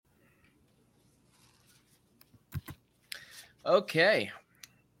Okay.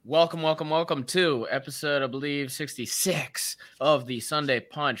 Welcome to episode, I believe, 66 of the Sunday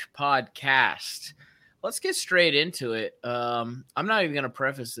Punch podcast. Let's get straight into it. I'm not even going to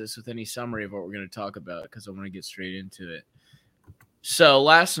preface this with any summary of what we're going to talk about because I want to get straight into it. So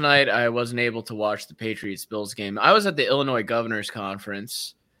last night, I wasn't able to watch the Patriots-Bills game. I was at the Illinois Governor's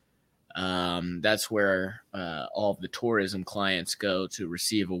Conference. That's where all of the tourism clients go to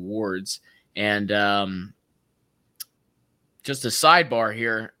receive awards. And just a sidebar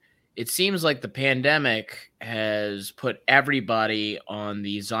here, it seems like the pandemic has put everybody on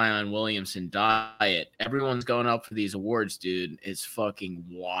the Zion Williamson diet. Everyone's going up for these awards, dude. It's fucking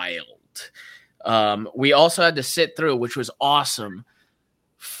wild. We also had to sit through, which was awesome,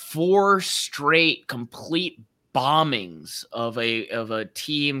 4 straight complete bombings of a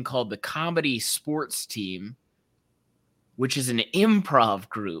team called the Comedy Sports Team, which is an improv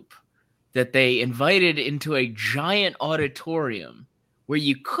group that they invited into a giant auditorium where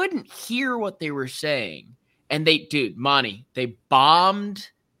you couldn't hear what they were saying. And Mani, they bombed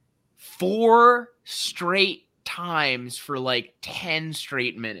 4 straight times for like 10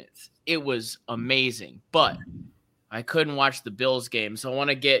 straight minutes. It was amazing. But I couldn't watch the Bills game. So I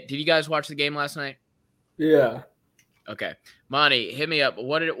want to did you guys watch the game last night? Yeah. Okay. Mani, hit me up.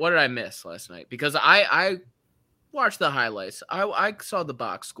 What did I miss last night? Because I watched the highlights. I saw the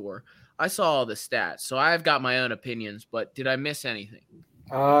box score. I saw all the stats, so I've got my own opinions, but did I miss anything?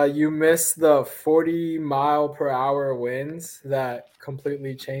 You missed the 40-mile-per-hour winds that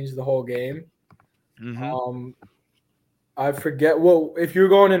completely changed the whole game. Mm-hmm. I forget. Well, if you're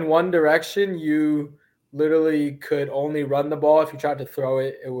going in one direction, you literally could only run the ball. If you tried to throw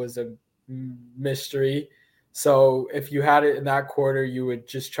it, it was a mystery. So if you had it in that quarter, you would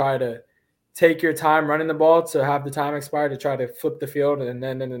just try to take your time running the ball to have the time expire to try to flip the field. And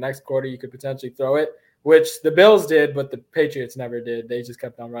then in the next quarter, you could potentially throw it, which the Bills did, but the Patriots never did. They just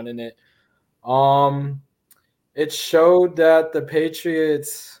kept on running it. It showed that the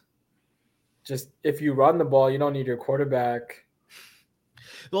Patriots just, if you run the ball, you don't need your quarterback.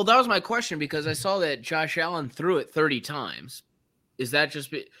 Well, that was my question because I saw that Josh Allen threw it 30 times. Is that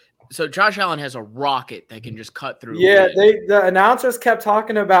just so Josh Allen has a rocket that can just cut through? Yeah, the announcers kept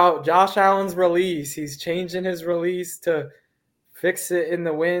talking about Josh Allen's release. He's changing his release to fix it in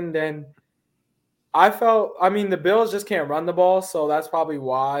the wind. And the Bills just can't run the ball, so that's probably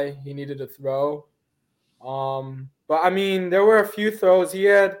why he needed to throw. But there were a few throws. He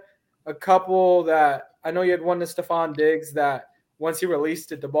had a couple that I know he had one to Stephon Diggs that once he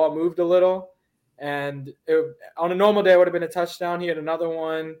released it, the ball moved a little. And on a normal day, it would have been a touchdown. He had another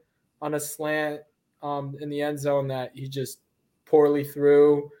one on a slant in the end zone that he just poorly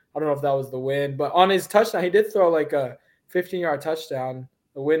threw. I don't know if that was the wind, but on his touchdown, he did throw like a 15-yard touchdown.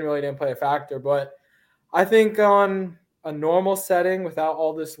 The wind really didn't play a factor, but I think on a normal setting without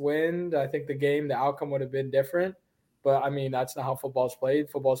all this wind, I think the outcome would have been different. But that's not how football's played.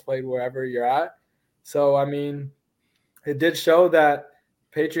 Football's played wherever you're at. So it did show that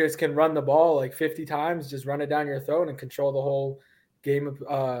Patriots can run the ball like 50 times, just run it down your throat and control the whole game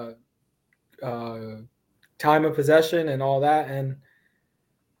of time of possession and all that. And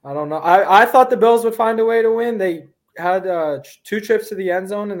I don't know. I thought the Bills would find a way to win. They had 2 trips to the end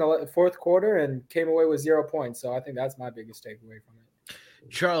zone in the fourth quarter and came away with 0 points. So I think that's my biggest takeaway from it.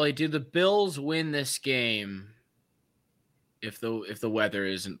 Charlie, do the Bills win this game if the weather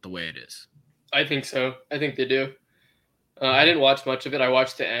isn't the way it is? I think so. I think they do. I didn't watch much of it. I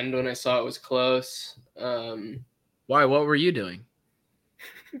watched the end when I saw it was close. Why? What were you doing?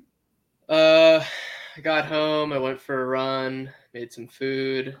 I got home. I went for a run, made some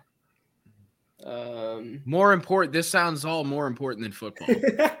food. More important. This sounds all more important than football.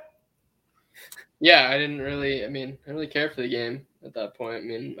 Yeah, I didn't really care for the game at that point.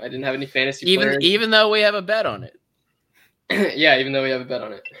 I didn't have any fantasy players. Even though we have a bet on it. Yeah, even though we have a bet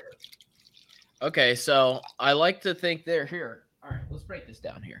on it. Okay, so I like to think they're here. All right, let's break this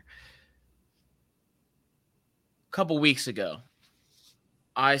down here. A couple weeks ago,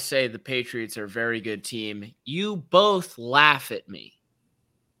 I say the Patriots are a very good team. You both laugh at me.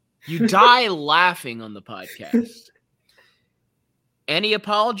 You die laughing on the podcast. Any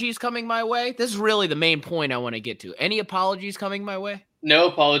apologies coming my way? This is really the main point I want to get to. Any apologies coming my way? No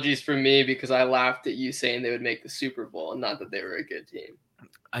apologies from me because I laughed at you saying they would make the Super Bowl and not that they were a good team.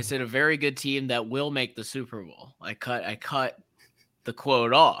 I said a very good team that will make the Super Bowl. I cut the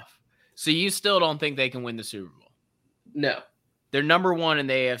quote off. So you still don't think they can win the Super Bowl? No. They're number 1 in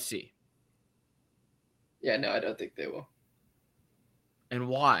the AFC. Yeah, no, I don't think they will. And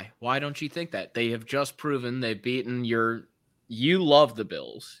why? Why don't you think that? They have just proven they've beaten you love the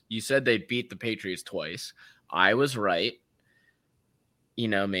Bills. You said they beat the Patriots twice. I was right. You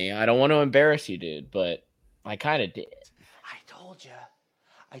know me. I don't want to embarrass you, dude, but I kind of did. I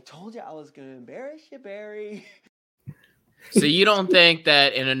told you I was going to embarrass you, Barry. So you don't think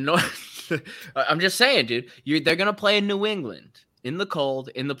that in a I'm just saying, dude, they're going to play in New England in the cold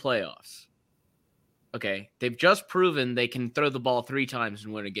in the playoffs. Okay, they've just proven they can throw the ball 3 times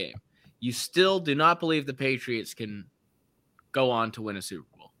and win a game. You still do not believe the Patriots can go on to win a Super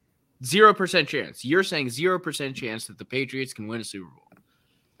Bowl. 0% chance. You're saying 0% chance that the Patriots can win a Super Bowl.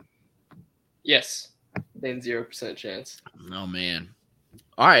 Yes. Then 0% chance. Oh, man.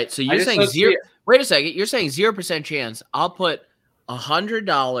 All right, so you're just saying don't see it. Wait a second. You're saying 0% chance. I'll put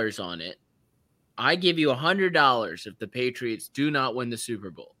 $100 on it. I give you $100 if the Patriots do not win the Super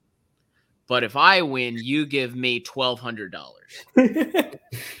Bowl. But if I win, you give me $1,200.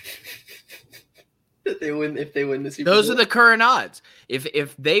 If they win the Super Bowl. Those are the current odds.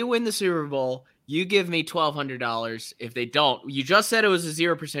 If they win the Super Bowl, you give me $1,200. If they don't, you just said it was a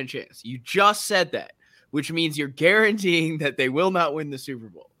 0% chance. You just said that, which means you're guaranteeing that they will not win the Super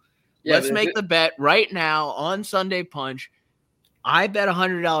Bowl. Yeah, Let's make the bet right now on Sunday Punch. I bet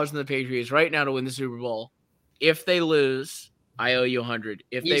 $100 on the Patriots right now to win the Super Bowl. If they lose, I owe you $100.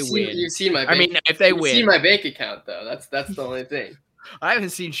 If they win, you've seen my. If they win, you've seen my bank account though. That's the only thing. I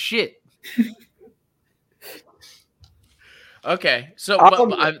haven't seen shit. Okay, so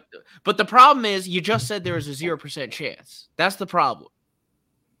but the problem is you just said there was a 0% chance. That's the problem.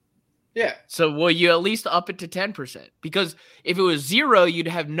 Yeah. So will you at least up it to 10%? Because if it was 0, you'd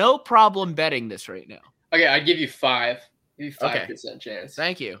have no problem betting this right now. Okay, I'd give you 5. Give you 5% chance.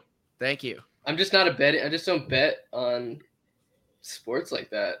 Thank you. I'm just not a betting. I just don't bet on sports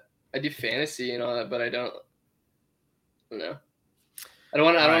like that. I do fantasy and all that, but I don't know. I don't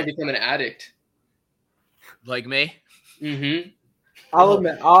want to become an addict. Like me? Mm-hmm. I'll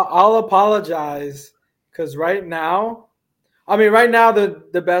admit, I'll apologize because right now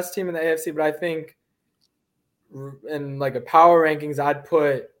the best team in the AFC, but I think in like a power rankings, I'd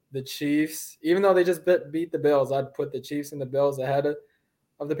put the Chiefs, even though they just beat the Bills, I'd put the Chiefs and the Bills ahead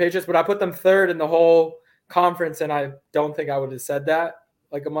of the Patriots, but I put them third in the whole conference, and I don't think I would have said that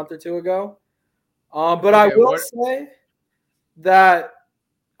like a month or two ago. But I will say that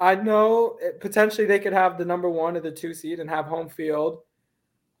I know potentially they could have the number 1 or the 2 seed and have home field.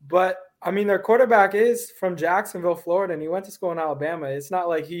 But, I mean, their quarterback is from Jacksonville, Florida, and he went to school in Alabama. It's not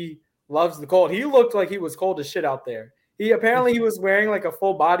like he loves the cold. He looked like he was cold as shit out there. He was wearing like a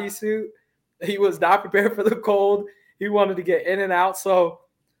full bodysuit. He was not prepared for the cold. He wanted to get in and out. So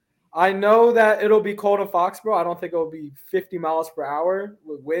I know that it'll be cold in Foxborough. I don't think it'll be 50 miles per hour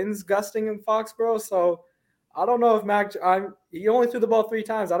with winds gusting in Foxborough. So I don't know if he only threw the ball 3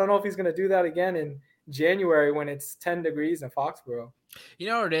 times. I don't know if he's going to do that again in January when it's 10 degrees in Foxborough. You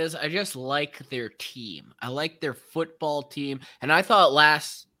know what it is? I just like their team. I like their football team. And I thought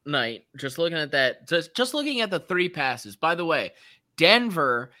last night, just looking at that, just looking at the 3 passes. By the way,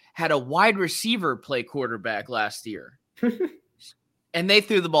 Denver had a wide receiver play quarterback last year. And they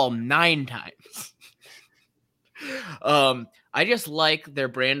threw the ball 9 times. I just like their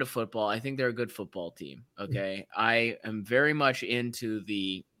brand of football. I think they're a good football team. Okay. I am very much into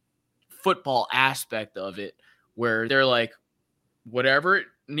the football aspect of it where they're like, whatever it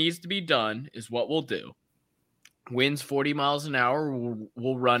needs to be done is what we'll do. Winds 40 miles an hour,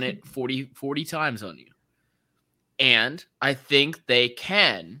 we'll run it 40 times on you. And I think they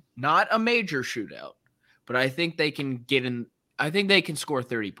can, not a major shootout, but I think they can get in. I think they can score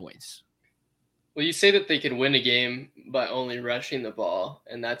 30 points. Well, you say that they can win a game by only rushing the ball,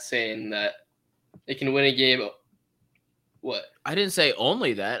 and that's saying that they can win a game. What? I didn't say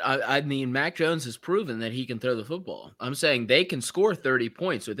only that. I mean, Mac Jones has proven that he can throw the football. I'm saying they can score 30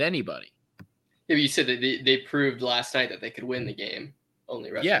 points with anybody. Yeah, but you said that they proved last night that they could win the game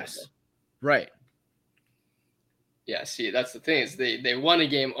only rushing the ball. Yes, right. Yeah, see, that's the thing is they won a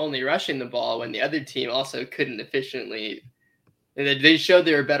game only rushing the ball when the other team also couldn't efficiently. They showed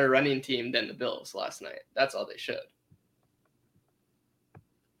they were a better running team than the Bills last night. That's all they showed.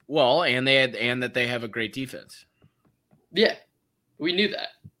 Well, and that they have a great defense. Yeah, we knew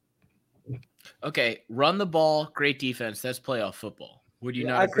that. Okay, run the ball, great defense. That's playoff football. Would you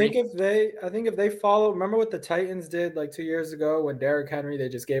not agree? I think if they follow, remember what the Titans did like 2 years ago when Derrick Henry, they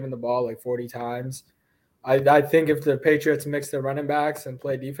just gave him the ball like 40 times. I think if the Patriots mix their running backs and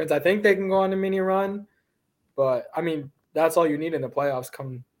play defense, I think they can go on a mini run. But I mean, that's all you need in the playoffs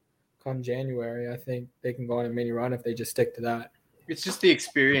come January. I think they can go on a mini run if they just stick to that. It's just the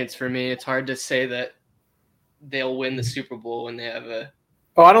experience for me. It's hard to say that they'll win the Super Bowl when they have a.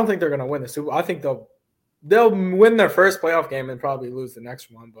 Oh, I don't think they're going to win the Super Bowl. I think they'll win their first playoff game and probably lose the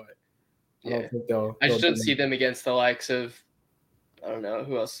next one. But I don't think they'll. I just don't see them against the likes of I don't know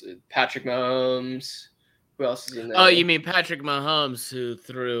who else. Patrick Mahomes. Who else is in there? Oh, you mean Patrick Mahomes, who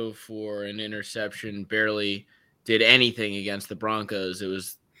threw for an interception, barely did anything against the Broncos. It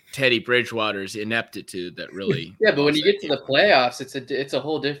was Teddy Bridgewater's ineptitude that really. Yeah, but when you get to the playoffs, it's a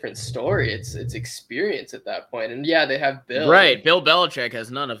whole different story. It's experience at that point. And yeah, they have Bill. Right. Bill Belichick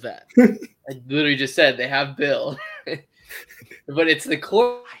has none of that. I literally just said they have Bill. But it's the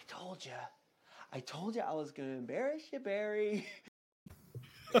core. I told you I was going to embarrass you, Barry.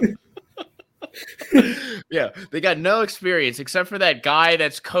 Yeah, they got no experience except for that guy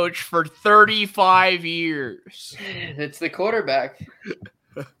that's coached for 35 years. It's the quarterback.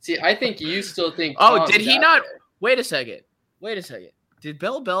 See, I think you still think. Oh, did he not? There. Wait a second. Did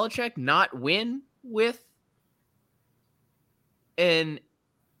Bill Belichick not win with an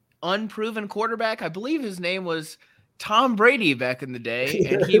unproven quarterback? I believe his name was Tom Brady back in the day,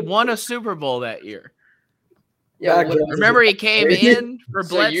 and he won a Super Bowl that year. Yeah, remember he came in for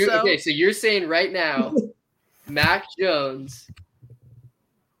Bledsoe? So you're saying right now, Mac Jones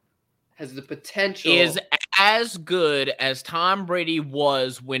has the potential is as good as Tom Brady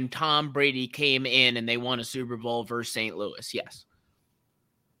was when Tom Brady came in and they won a Super Bowl versus St. Louis. Yes.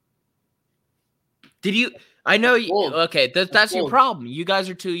 Did you? I know you. Okay, that's your problem. You guys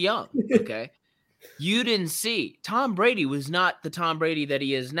are too young. Okay. You didn't see. Tom Brady was not the Tom Brady that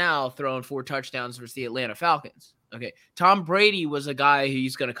he is now, throwing 4 touchdowns versus the Atlanta Falcons. Okay. Tom Brady was a guy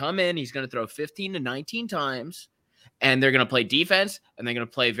who's going to come in, he's going to throw 15 to 19 times, and they're going to play defense, and they're going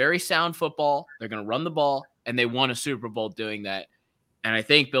to play very sound football. They're going to run the ball, and they won a Super Bowl doing that. And I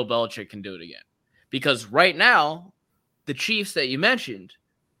think Bill Belichick can do it again. Because right now, the Chiefs that you mentioned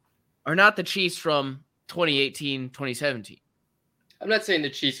are not the Chiefs from 2018, 2017. I'm not saying the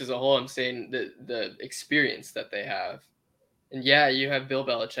Chiefs as a whole. I'm saying the experience that they have. And yeah, you have Bill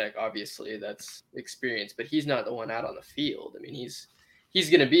Belichick, obviously, that's experience, but he's not the one out on the field. I mean, he's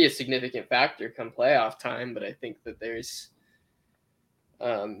going to be a significant factor come playoff time, but I think that there's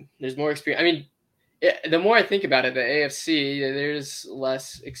more experience. I mean, the more I think about it, the AFC, there's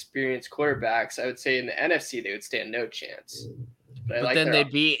less experienced quarterbacks. I would say in the NFC, they would stand no chance. But then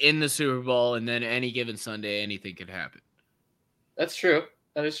they'd be in the Super Bowl, and then any given Sunday, anything could happen. That's true.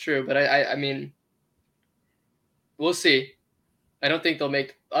 That is true. But I mean, we'll see. I don't think they'll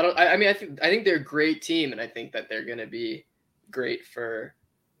make. I think they're a great team, and I think that they're going to be great for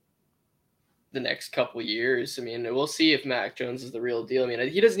the next couple years. I mean, we'll see if Mac Jones is the real deal. I mean,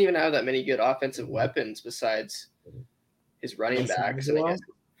 he doesn't even have that many good offensive weapons besides his running backs. And I guess,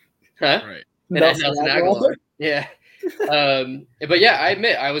 right? And Nelson Aguilar. Yeah. But yeah, I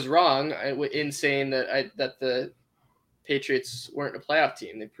admit I was wrong in saying that the Patriots weren't a playoff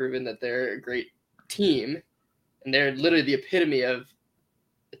team. They've proven that they're a great team, and they're literally the epitome of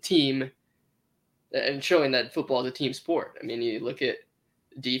a team, and showing that football is a team sport. I mean, you look at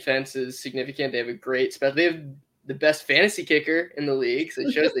defense is significant. They have a great special. They have the best fantasy kicker in the league, so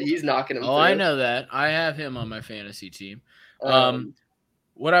it shows that he's knocking them. Oh, through. I know that. I have him on my fantasy team.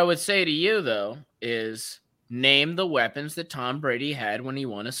 What I would say to you though is name the weapons that Tom Brady had when he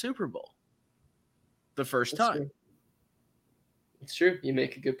won a Super Bowl the first time. True. It's true. You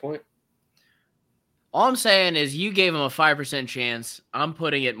make a good point. All I'm saying is you gave him a 5% chance. I'm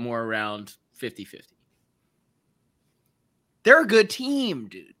putting it more around 50-50. They're a good team,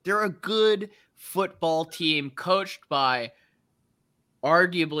 dude. They're a good football team coached by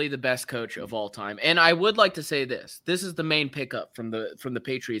arguably the best coach of all time. And I would like to say this. This is the main pickup from the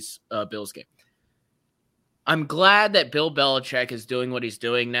Patriots Bills game. I'm glad that Bill Belichick is doing what he's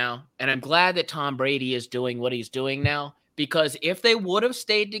doing now. And I'm glad that Tom Brady is doing what he's doing now. Because if they would have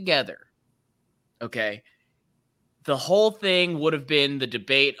stayed together, okay, the whole thing would have been the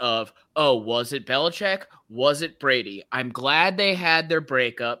debate of, oh, was it Belichick? Was it Brady? I'm glad they had their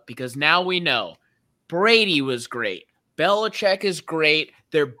breakup because now we know Brady was great. Belichick is great.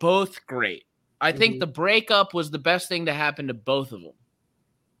 They're both great. I think the breakup was the best thing to happen to both of them.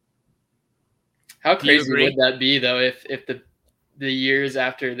 How crazy would that be, though, if the years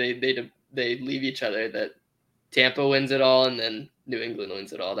after they leave each other, that Tampa wins it all and then New England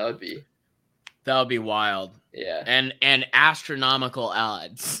wins it all? That would be wild. Yeah. And astronomical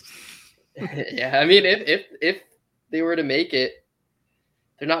odds. Yeah. I mean, if they were to make it,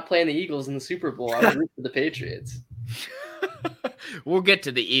 they're not playing the Eagles in the Super Bowl. I would root for the Patriots. We'll get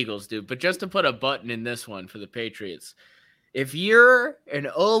to the Eagles, dude. But just to put a button in this one for the Patriots, if you're an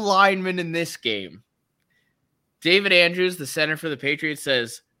O-lineman in this game, David Andrews, the center for the Patriots,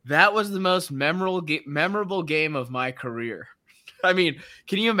 says, that was the most memorable game of my career. I mean,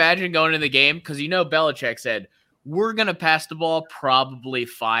 can you imagine going to the game? Because Belichick said, we're going to pass the ball probably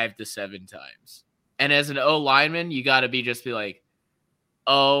 5 to 7 times. And as an O-lineman, you got to be like,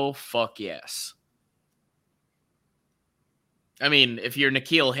 Oh, fuck yes. I mean, if you're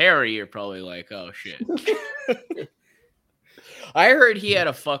N'Keal Harry, you're probably like, oh, shit. I heard he had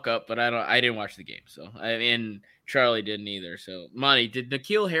a fuck up, but I didn't watch the game. So, and Charlie didn't either. So, Monty, did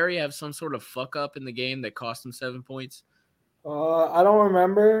N'Keal Harry have some sort of fuck up in the game that cost him 7 points? I don't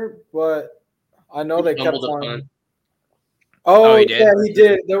remember, but I know they kept fumbled a on. punt. Oh, he did? yeah, he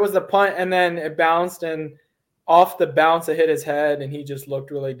did. There was a punt, and then it bounced, and off the bounce, it hit his head, and he just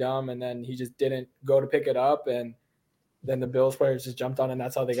looked really dumb, and then he just didn't go to pick it up, and then the Bills players just jumped on, and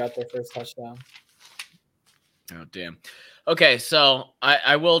that's how they got their first touchdown. Oh, damn. Okay, so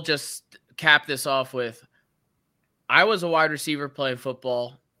I will just cap this off with, I was a wide receiver playing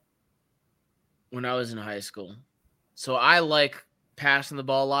football when I was in high school. So I like passing the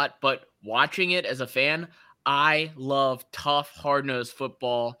ball a lot, but watching it as a fan, I love tough, hard-nosed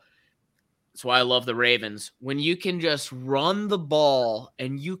football. That's why I love the Ravens. When you can just run the ball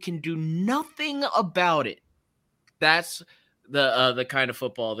and you can do nothing about it, that's the kind of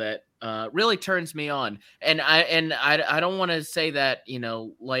football that really turns me on. And I don't want to say that,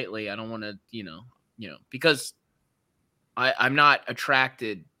 lightly. I don't want to, because I'm not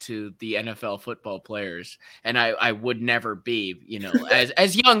attracted to the NFL football players, and I would never be,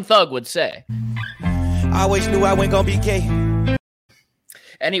 as Young Thug would say. I always knew I wasn't gonna be gay.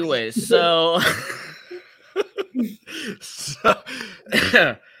 Anyways, so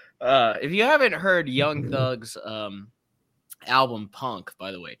if you haven't heard Young Thug's album Punk,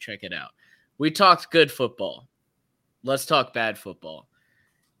 by the way, check it out. We talked good football. Let's talk bad football.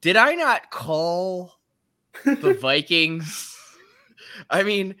 Did I not call the Vikings? I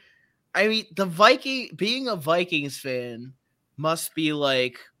mean, being a Vikings fan must be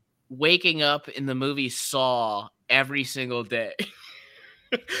like waking up in the movie Saw every single day.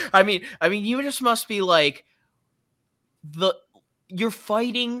 I mean, you just must be like you're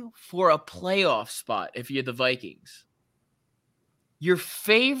fighting for a playoff spot if you're the Vikings. You're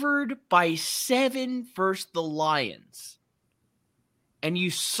favored by 7 versus the Lions, and you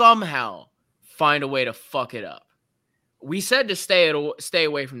somehow find a way to fuck it up. We said to stay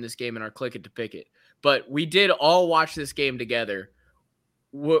away from this game in our Click It to Pick It, but we did all watch this game together.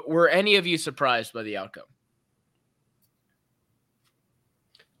 Were any of you surprised by the outcome?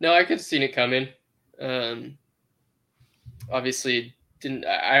 No, I could have seen it coming. Obviously, didn't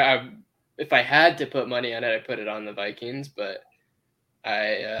I? If I had to put money on it, I'd put it on the Vikings, but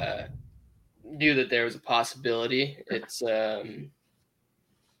I knew that there was a possibility. It's they're in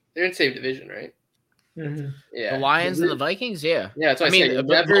the same division, right? Mm-hmm. Yeah, The Lions and the Vikings, yeah. Yeah, that's what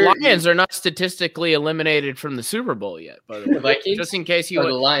the Lions are not statistically eliminated from the Super Bowl yet. By the way, The Vikings, just in case you the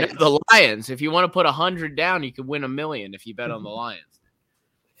Lions. The Lions. If you want to put 100 down, you could win $1 million if you bet on the Lions.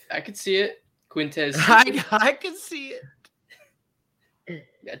 I could see it. Quintez. I could see it.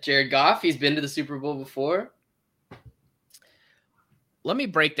 Yeah, Jared Goff. He's been to the Super Bowl before. Let me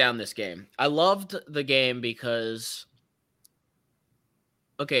break down this game. I loved the game because,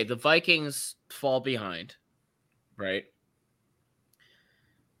 okay, the Vikings fall behind, right?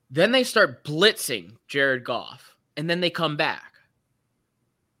 Then they start blitzing Jared Goff, and then they come back.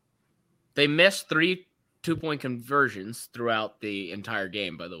 They missed 3 2-point conversions throughout the entire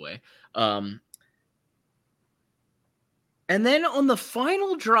game, by the way. And then on the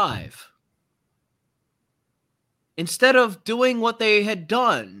final drive, instead of doing what they had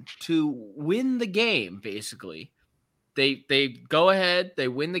done to win the game, basically, they go ahead, they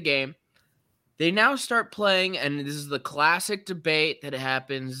win the game. They now start playing, and this is the classic debate that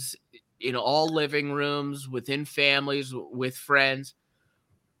happens in all living rooms, within families, with friends.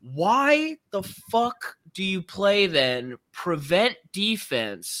 Why the fuck do you play then prevent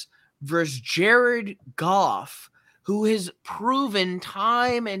defense versus Jared Goff, who has proven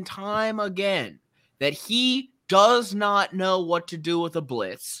time and time again that he does not know what to do with a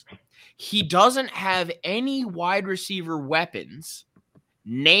blitz? He doesn't have any wide receiver weapons.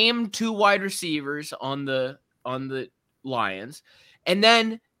 Name 2 wide receivers on the Lions. And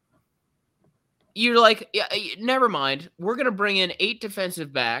then you're like, yeah, never mind. We're going to bring in 8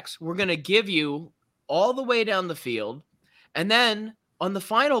 defensive backs. We're going to give you all the way down the field. And then on the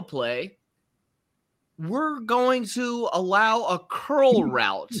final play, we're going to allow a curl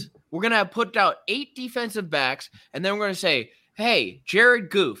route. We're going to have put out 8 defensive backs. And then we're going to say, hey,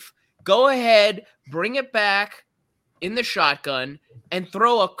 Jared Goof, go ahead, bring it back in the shotgun and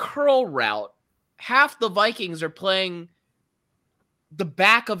throw a curl route. Half the Vikings are playing the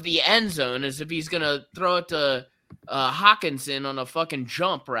back of the end zone as if he's going to throw it to Hawkinson on a fucking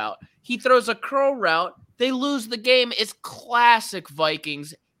jump route. He throws a curl route. They lose the game. It's classic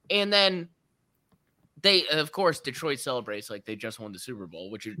Vikings. And then Of course, Detroit celebrates like they just won the Super Bowl,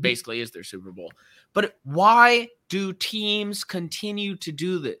 which basically is their Super Bowl. But why do teams continue to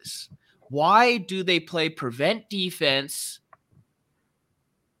do this? Why do they play prevent defense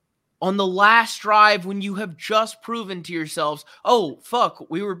on the last drive when you have just proven to yourselves, oh, fuck,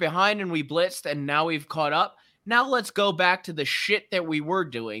 we were behind and we blitzed and now we've caught up. Now let's go back to the shit that we were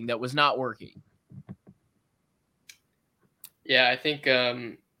doing that was not working. Yeah, I think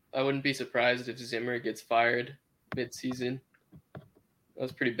I wouldn't be surprised if Zimmer gets fired mid-season. That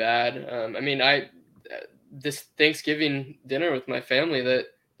was pretty bad. This Thanksgiving dinner with my family, that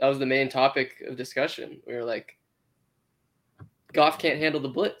was the main topic of discussion. We were like, Goff can't handle the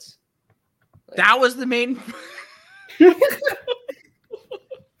blitz. That was the main.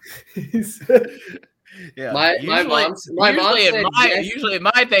 Yeah, my mom said yes. Usually at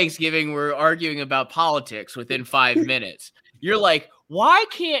my Thanksgiving, we're arguing about politics within 5 minutes. You're like, why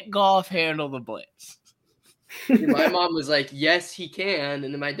can't Goff handle the blitz? My mom was like, yes, he can.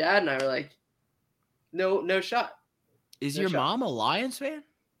 And then my dad and I were like, no shot. Is your mom a Lions fan?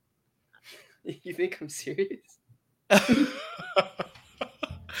 You think I'm serious?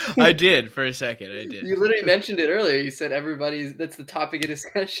 I did for a second. I did. You literally mentioned it earlier. You said that's the topic of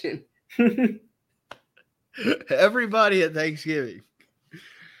discussion. Everybody at Thanksgiving.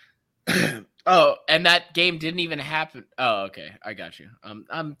 Oh, and that game didn't even happen. Oh, okay. I got you.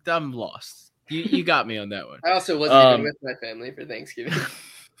 I'm lost. You got me on that one. I also wasn't even with my family for Thanksgiving.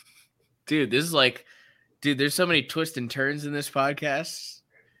 Dude, there's so many twists and turns in this podcast.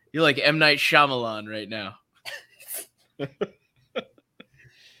 You're like M. Night Shyamalan right now.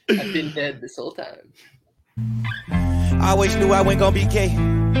 I've been dead this whole time. I always knew I wasn't gonna be gay.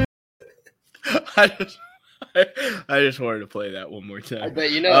 I just wanted to play that one more time.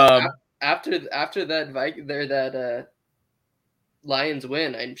 But after that Lions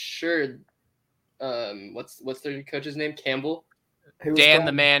win, I'm sure. What's their coach's name? Campbell. Dan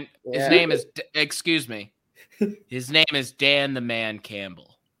the Man. His name is. Excuse me. His name is Dan the Man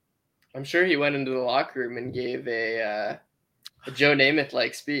Campbell. I'm sure he went into the locker room and gave a Joe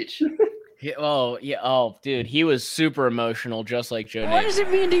Namath-like speech. Dude, he was super emotional, just like Joe Namath. What does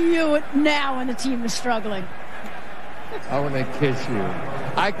it mean to you now when the team is struggling? I want to kiss you.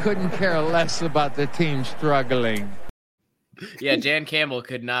 I couldn't care less about the team struggling. Yeah, Dan Campbell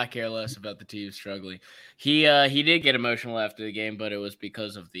could not care less about the team struggling. He did get emotional after the game, but it was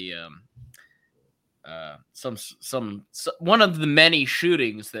because of the one of the many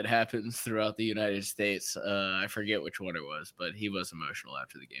shootings that happens throughout the United States. I forget which one it was, but he was emotional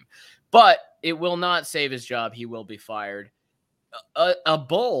after the game. But it will not save his job. He will be fired. A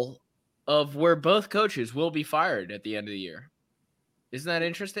bowl of where both coaches will be fired at the end of the year. Isn't that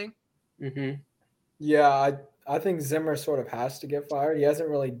interesting? Mm-hmm. Yeah, I think Zimmer sort of has to get fired. He hasn't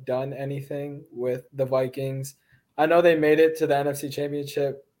really done anything with the Vikings. I know they made it to the NFC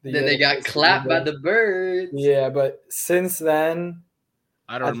Championship. Then they got clapped by the Birds. Yeah, but since then,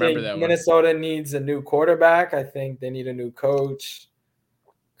 I don't remember that one. Minnesota needs a new quarterback. I think they need a new coach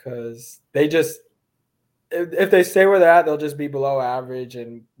because they just if they stay where they're at, they'll just be below average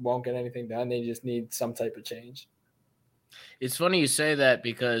and won't get anything done. They just need some type of change. It's funny you say that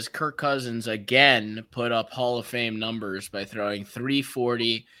because Kirk Cousins again put up Hall of Fame numbers by throwing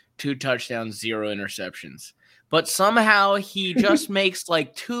 340, 2 touchdowns, 0 interceptions. But somehow he just makes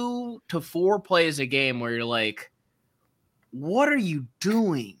like 2 to 4 plays a game where you're like, what are you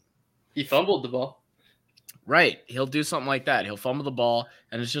doing? He fumbled the ball. Right. He'll do something like that. He'll fumble the ball,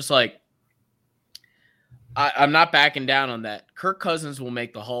 and it's just like, I'm not backing down on that. Kirk Cousins will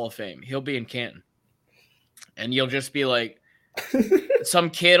make the Hall of Fame. He'll be in Canton. And you'll just be like, some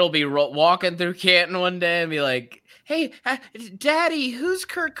kid will be walking through Canton one day and be like, hey, Daddy, who's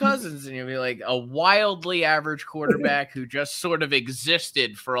Kirk Cousins? And you'll be like, a wildly average quarterback who just sort of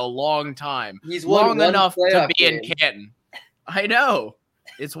existed for a long time. He's long enough to be game. In Canton. I know.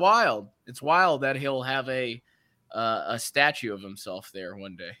 It's wild. It's wild that he'll have a statue of himself there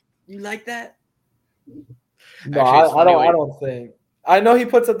one day. You like that? No, I don't think. I know he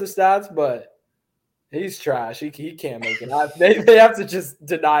puts up the stats, but he's trash. He can't make it. They have to just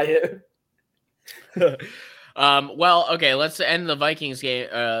deny him. Well, okay, let's end the Vikings game,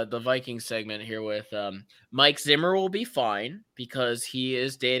 the Vikings segment here with Mike Zimmer will be fine because he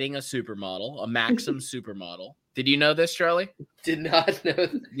is dating a supermodel, a Maxim supermodel. Did you know this, Charlie? Did not know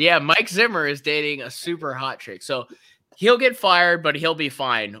that. Yeah, Mike Zimmer is dating a super hot chick. So he'll get fired, but he'll be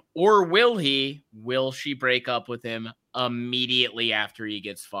fine. Or will he? Will she break up with him immediately after he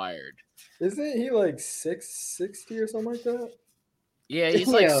gets fired? Isn't he like 660 or something like that? Yeah, he's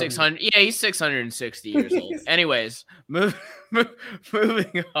like 600. Yeah, he's 660 years old. Anyways, moving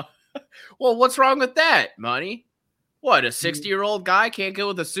on. Well, what's wrong with that, Monty? What, a 60-year-old guy can't go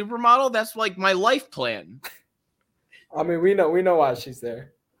with a supermodel? That's like my life plan. I mean, we know why she's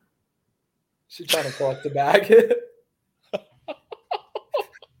there. She's trying to collect the bag.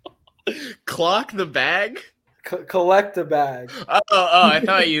 Clock the bag? Collect the bag. Oh, I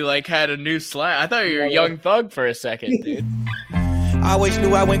thought you like had a new slang. I thought you were a young thug for a second, dude. I always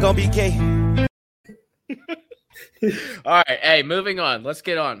knew I wasn't gonna be gay. All right, hey, moving on. Let's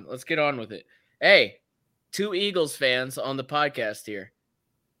get on with it. Hey, 2 Eagles fans on the podcast here.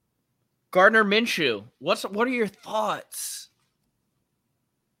 Gardner Minshew, what are your thoughts?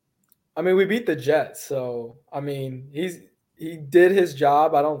 I mean, we beat the Jets, so I mean, he did his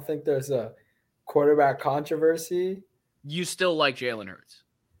job. I don't think there's a quarterback controversy. You still like Jalen Hurts?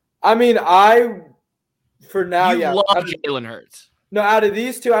 I mean, for now, you yeah. love Jalen Hurts. No, out of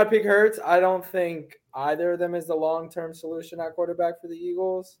these two, I'd pick Hurts. I don't think either of them is the long-term solution at quarterback for the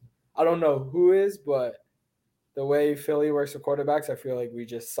Eagles. I don't know who is, but the way Philly works with quarterbacks, I feel like we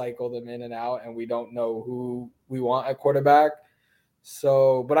just cycle them in and out, and we don't know who we want at quarterback.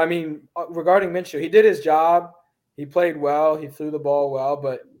 So, but I mean, regarding Minshew, he did his job. He played well. He threw the ball well,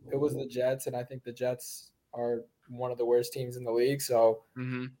 but it was the Jets, and I think the Jets are one of the worst teams in the league. So,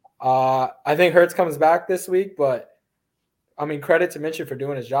 I think Hurts comes back this week, but I mean, credit to Minshew for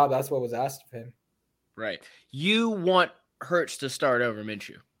doing his job. That's what was asked of him. Right. You want Hurts to start over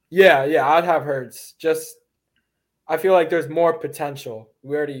Minshew? Yeah, I'd have Hurts. I feel like there's more potential.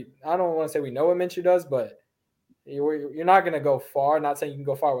 I don't want to say we know what Minshew does, but you're not going to go far. Not saying you can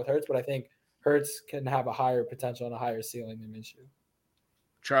go far with Hurts, but I think Hurts can have a higher potential and a higher ceiling than Minshew.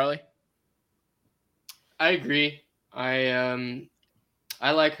 Charlie? I agree. I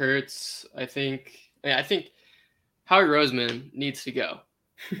like Hurts. I think Howie Roseman needs to go.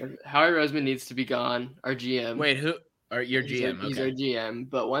 Howie Roseman needs to be gone. Our GM. Wait, who? Your GM. He's our GM.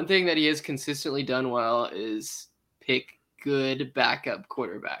 But one thing that he has consistently done well is pick good backup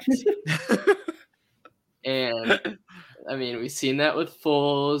quarterbacks. And I mean, we've seen that with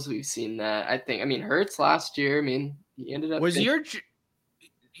Foles. We've seen that. Hurts last year. I mean, he ended up. Was your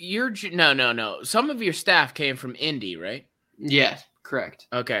no. Some of your staff came from Indy, right? Yeah, correct.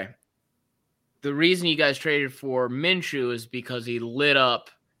 Okay. The reason you guys traded for Minshew is because he lit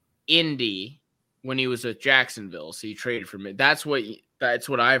up Indy when he was at Jacksonville. So you traded for him. That's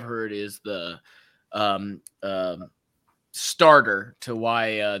what I've heard is the starter to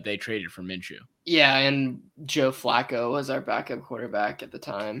why they traded for Minshew. Yeah, and Joe Flacco was our backup quarterback at the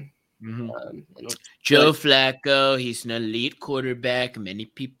time. Joe Flacco, he's an elite quarterback. Many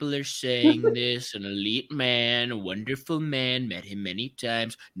people are saying this. An elite man, a wonderful man. Met him many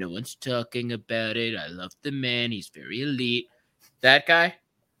times. No one's talking about it. I love the man. He's very elite. That guy?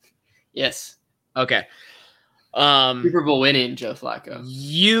 Yes. Okay. Super Bowl winning Joe Flacco.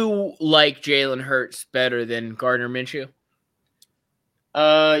 You like Jalen Hurts better than Gardner Minshew?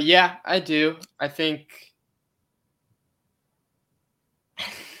 Yeah, I do. I think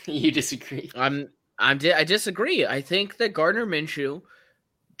you disagree. I disagree. I think that Gardner Minshew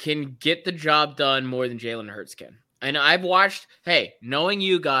can get the job done more than Jalen Hurts can. And I've watched, knowing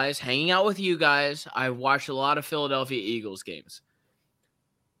you guys, hanging out with you guys, I've watched a lot of Philadelphia Eagles games.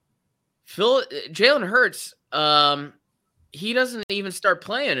 Jalen Hurts, he doesn't even start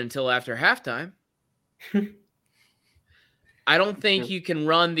playing until after halftime. I don't think you can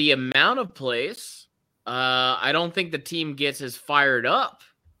run the amount of plays. I don't think the team gets as fired up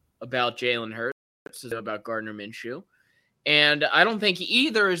about Jalen Hurts as about Gardner Minshew. And I don't think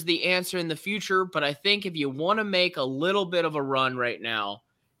either is the answer in the future, but I think if you want to make a little bit of a run right now,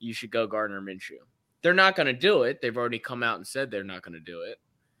 you should go Gardner Minshew. They're not going to do it. They've already come out and said they're not going to do it.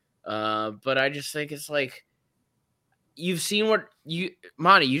 But I just think it's like, you've seen what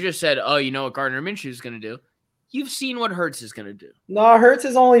Monty, you just said, oh, you know what Gardner Minshew is going to do. You've seen what Hurts is going to do. No, Hurts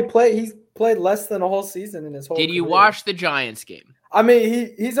has he's played less than a whole season in his whole career. Did you watch the Giants game? I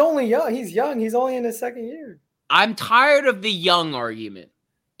mean, he's only young. He's young. He's only in his second year. I'm tired of the young argument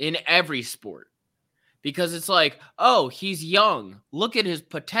in every sport because it's like, oh, he's young. Look at his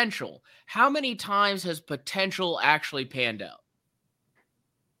potential. How many times has potential actually panned out?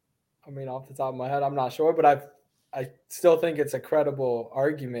 I mean, off the top of my head, I'm not sure, but I still think it's a credible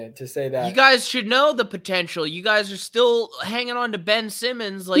argument to say that. You guys should know the potential. You guys are still hanging on to Ben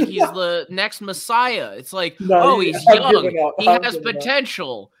Simmons like he's the next Messiah. It's like, he's young. He has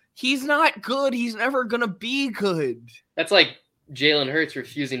potential. He's not good. He's never going to be good. That's like Jalen Hurts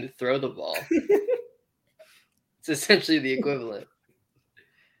refusing to throw the ball. It's essentially the equivalent.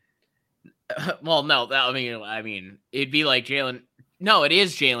 Well, no, I mean, it'd be like Jalen. No, it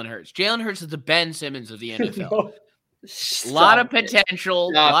is Jalen Hurts. Jalen Hurts is the Ben Simmons of the NFL. A lot of potential.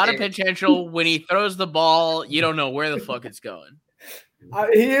 When he throws the ball, you don't know where the fuck it's going.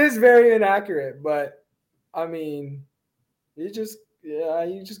 He is very inaccurate, but I mean, you just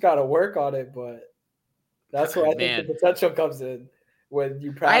got to work on it. But that's where I think the potential comes in when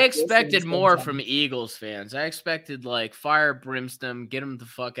you practice. I expected more from Eagles fans. I expected fire Brimstone, get him the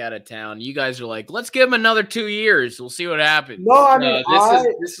fuck out of town. You guys are like, let's give him another 2 years. We'll see what happens. No, I mean,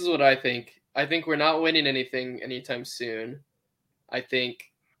 this is what I think. I think we're not winning anything anytime soon. I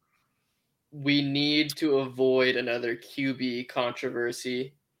think we need to avoid another QB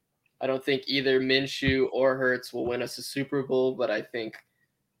controversy. I don't think either Minshew or Hurts will win us a Super Bowl, but I think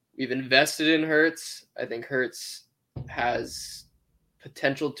we've invested in Hurts. I think Hurts has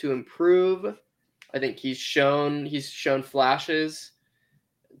potential to improve. I think he's shown flashes.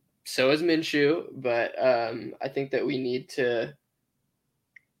 So has Minshew, but I think that we need to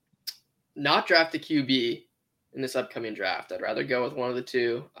not draft a QB in this upcoming draft. I'd rather go with one of the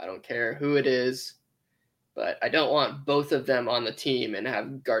two. I don't care who it is, but I don't want both of them on the team and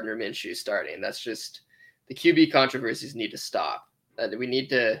have Gardner Minshew starting. That's just the QB controversies need to stop. We need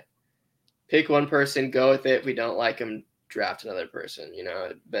to pick one person, go with it. If we don't like him, draft another person,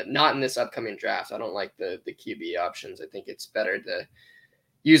 but not in this upcoming draft. I don't like the QB options. I think it's better to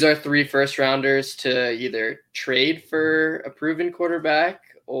use our 3 first-rounders to either trade for a proven quarterback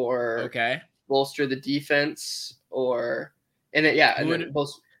or bolster the defense who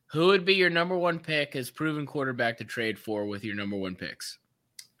would be your number 1 pick as proven quarterback to trade for with your number 1 picks?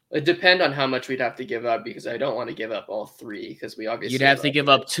 It depends on how much we'd have to give up, because I don't want to give up all 3, because we obviously you'd have to give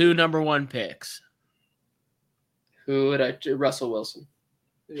up 2 number 1 picks. Who would I do? Russell Wilson.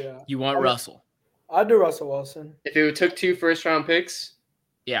 Yeah. You want Russell? I'd do Russell Wilson. If it took 2 first-round picks?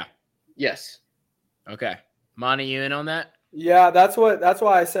 Yeah. Yes. Okay. Monty, you in on that? Yeah, that's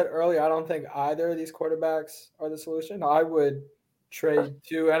why I said earlier, I don't think either of these quarterbacks are the solution. I would trade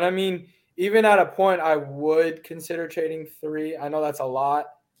 2. And I mean, even at a point, I would consider trading 3. I know that's a lot,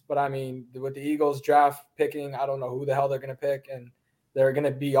 but I mean, with the Eagles draft picking, I don't know who the hell they're going to pick, and they're going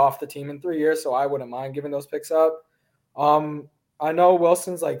to be off the team in 3 years, so I wouldn't mind giving those picks up. I know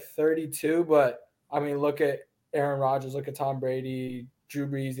Wilson's 32, but I mean, look at Aaron Rodgers, look at Tom Brady, Drew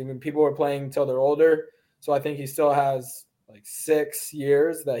Brees. Even people were playing until they're older, so I think he still has 6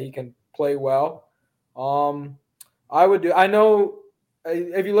 years that he can play well. I know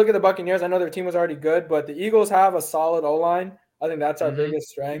if you look at the Buccaneers, I know their team was already good, but the Eagles have a solid O-line. I think that's our biggest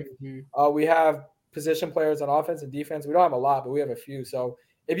strength. We have position players on offense and defense. We don't have a lot, but we have a few. So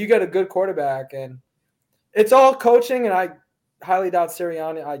if you get a good quarterback, and it's all coaching, and I highly doubt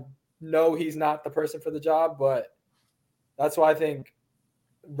Sirianni. I know he's not the person for the job, but that's why I think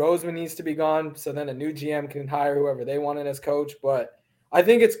Roseman needs to be gone, so then a new GM can hire whoever they want in as coach. But I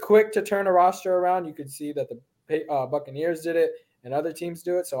think it's quick to turn a roster around. You could see that the Buccaneers did it and other teams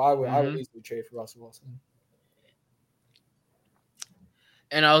do it. So I would easily trade for Russell Wilson.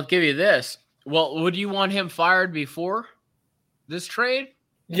 And I'll give you this. Well, would you want him fired before this trade?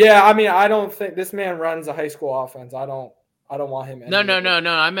 Yeah, I mean, I don't think this man runs a high school offense. I don't want him. No.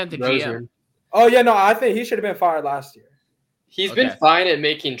 I meant the GM. Oh yeah, no, I think he should have been fired last year. He's been fine at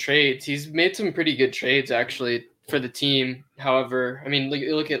making trades. He's made some pretty good trades actually for the team. However, I mean,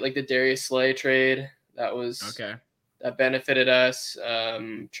 look at the Darius Slay trade. That was that benefited us.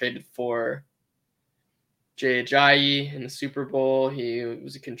 Traded for Jay Ajayi in the Super Bowl. He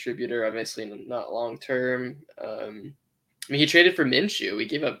was a contributor, obviously not long term. I mean, he traded for Minshew. We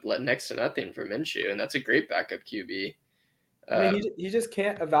gave up next to nothing for Minshew, and that's a great backup QB. I mean, he just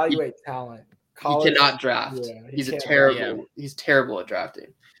can't evaluate talent. He cannot draft. Yeah, he's terrible at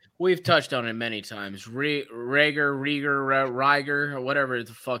drafting. We've touched on it many times. Rieger, or whatever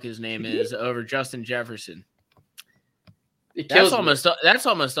the fuck his name is, over Justin Jefferson. That's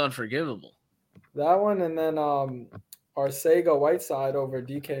almost unforgivable. That one, and then Arcega Whiteside over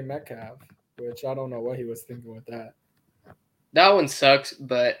DK Metcalf, which I don't know what he was thinking with that. That one sucks,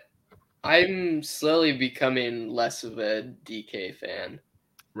 but I'm slowly becoming less of a DK fan.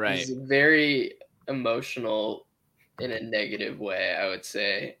 Right. He's very emotional in a negative way, I would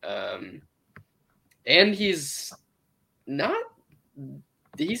say. And he's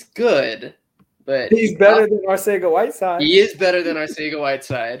good, but he's better than Arcega Whiteside. He is better than Arcega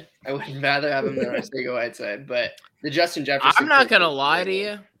Whiteside. I would rather have him than Arcega Whiteside, but the Justin Jefferson. I'm not going to lie to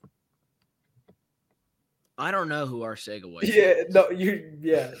you. I don't know who Arcega Whiteside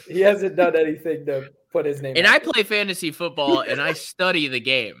is. He hasn't done anything to put his name. And I play fantasy football and I study the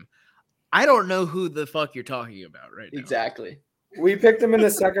game. I don't know who the fuck you're talking about right now. Exactly. We picked him in the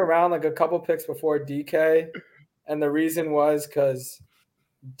second round, a couple picks before DK, and the reason was because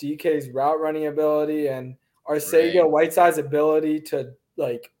DK's route running ability, and Arcega-Whiteside's ability to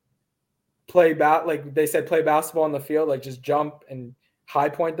like play like they said, play basketball on the field, like just jump and high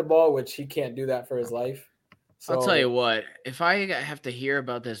point the ball, which he can't do that for his life. So I'll tell you what, if I have to hear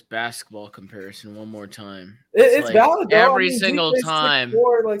about this basketball comparison one more time, it's like valid though. every single time,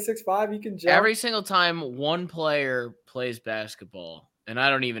 6'4", like 6'5", he can jump. Every single time one player plays basketball, and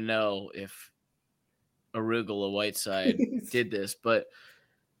I don't even know if Arugula-Whiteside did this, but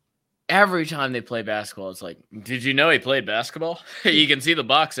every time they play basketball, it's like, did you know he played basketball? You can see the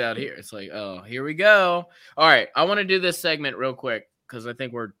box out here. It's like, oh, here we go. All right, I want to do this segment real quick because I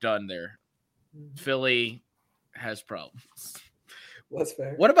think we're done there. Philly has problems. That's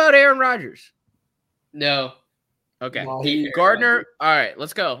fair. What about Aaron Rodgers? No. Okay. No. Gardner. All right,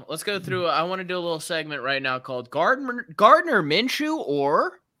 let's go. Let's go through. I want to do a little segment right now called Gardner Minshew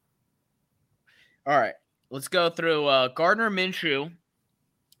or. All right, let's go through Gardner Minshew.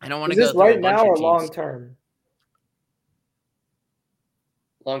 I don't want to go this through right a bunch now of or teams. long term?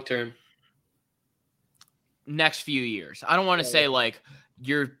 Long term. Next few years. I don't want to say like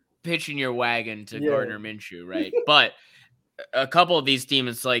you're pitching your wagon to Gardner Minshew, right? But a couple of these teams,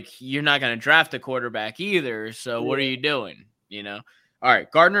 it's like you're not going to draft a quarterback either. So what are you doing? You know? All right,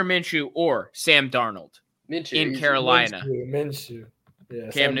 Gardner Minshew or Sam Darnold in Carolina. Minshew. Yeah,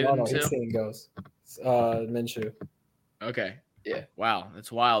 Cam Sam Newton Darnold, too? his team goes. Minshew. Okay. Yeah. Wow,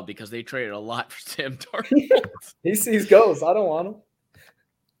 that's wild because they traded a lot for Sam Darnold. He sees ghosts. I don't want him.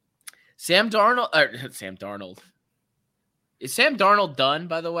 Sam Darnold. Is Sam Darnold done,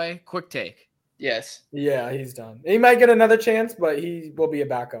 by the way? Quick take. Yes. Yeah, he's done. He might get another chance, but he will be a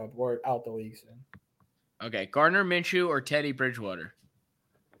backup or out the league soon. Okay, Gardner Minshew or Teddy Bridgewater?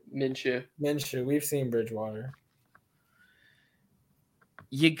 Minshew. We've seen Bridgewater.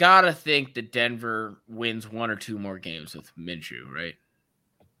 You got to think that Denver wins one or two more games with Minshew, right?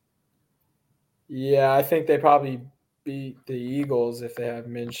 Yeah, I think they probably beat the Eagles if they have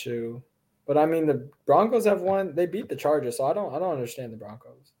Minshew. But I mean, the Broncos have won. They beat the Chargers, so I don't understand the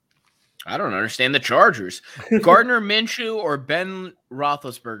Broncos. I don't understand the Chargers. Gardner Minshew or Ben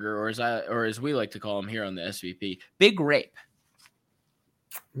Roethlisberger, or as we like to call him here on the SVP, Big Rape.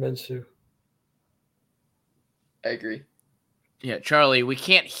 Minshew. I agree. Yeah, Charlie, we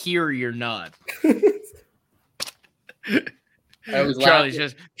can't hear your nod. Charlie's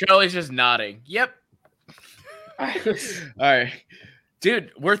just nodding. Yep. All right.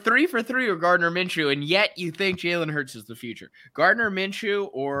 Dude, we're 3 for 3 with Gardner Minshew, and yet you think Jalen Hurts is the future. Gardner Minshew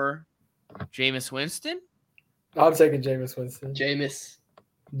or Jameis Winston? I'm taking Jameis Winston. Jameis.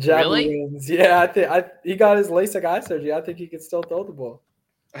 Really? Yeah, I think he got his LASIK eye surgery. I think he can still throw the ball.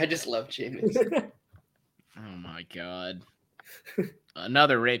 I just love Jameis. Oh, my God.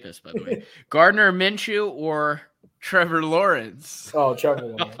 Another rapist, by the way. Gardner Minshew or Trevor Lawrence? Oh,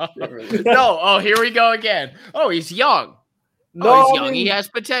 Trevor Lawrence. No. Oh, here we go again. Oh, he's young. No, he's young. He has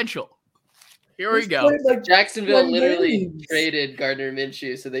potential. Here we go. Like Jacksonville literally traded Gardner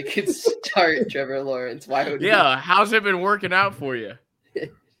Minshew so they could start Trevor Lawrence. Why would how's it been working out for you?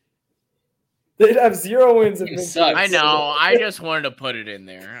 They'd have 0 wins. I know. I just wanted to put it in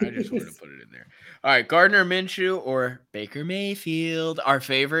there. All right, Gardner Minshew or Baker Mayfield, our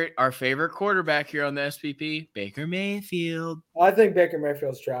favorite quarterback here on the SPP, Baker Mayfield. I think Baker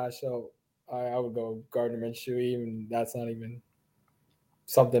Mayfield's trash, so I would go Gardner Minshew. Even that's not even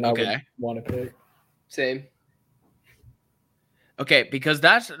something I would want to pick. Same. Okay, because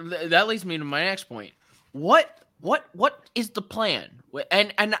that leads me to my next point. What is the plan?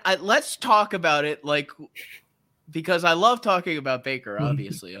 And let's talk about it, like, because I love talking about Baker,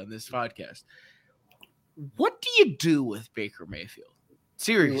 obviously, on this podcast. What do you do with Baker Mayfield?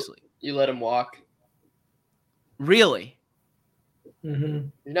 Seriously. You let him walk. Really? Mm-hmm.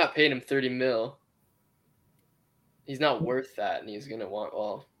 You're not paying him $30 million. He's not worth that, and he's gonna want.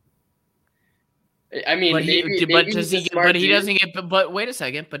 Well, I mean, but he doesn't get. But wait a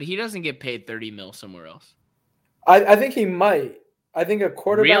second. But he doesn't get paid $30 million somewhere else. I think he might. I think a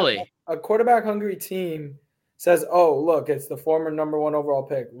quarterback hungry team says, "Oh, look, it's the former number 1 overall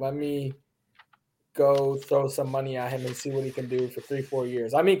pick. Let me go throw some money at him and see what he can do for 3-4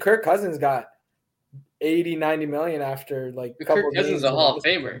 years." I mean, Kirk Cousins got 80-90 million after like a couple Kirk Cousins is a Hall of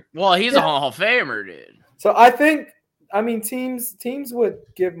Famer. Well, he's a Hall of Famer, dude. So I think, teams would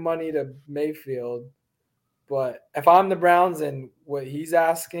give money to Mayfield, but if I'm the Browns and what he's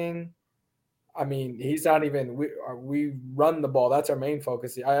asking, he's not even. We run the ball. That's our main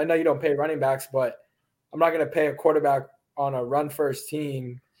focus. I know you don't pay running backs, but I'm not going to pay a quarterback on a run-first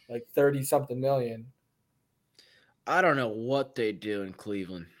team like 30-something million. I don't know what they do in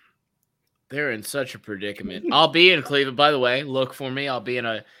Cleveland. They're in such a predicament. I'll be in Cleveland, by the way. Look for me. I'll be in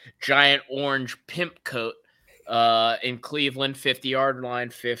a giant orange pimp coat in Cleveland, 50-yard line,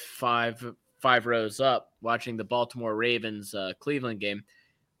 five rows up, watching the Baltimore Ravens Cleveland game.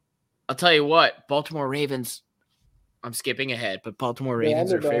 I'll tell you what, Baltimore Ravens. I'm skipping ahead, but Baltimore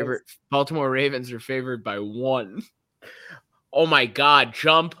Ravens are favored. Baltimore Ravens are favored by 1. Oh my God!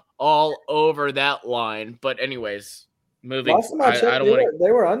 Jump all over that line. But anyways, moving. Last time I checked,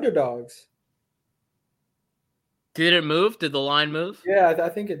 they were underdogs. Did it move? Did the line move? Yeah, I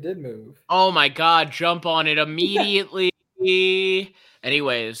think it did move. Oh my God! Jump on it immediately.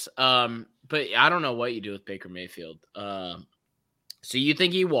 Anyways, but I don't know what you do with Baker Mayfield. So you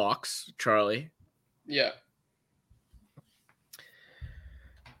think he walks, Charlie? Yeah.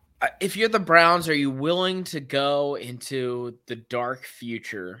 If you're the Browns, are you willing to go into the dark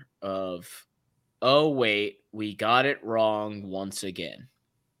future of, oh, wait, we got it wrong once again?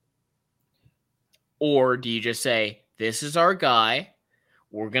 Or do you just say, this is our guy,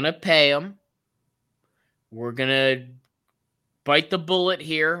 we're going to pay him, we're going to bite the bullet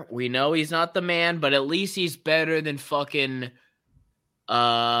here, we know he's not the man, but at least he's better than fucking...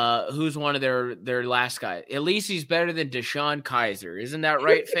 who's one of their last guys? At least he's better than Deshaun Kaiser. Isn't that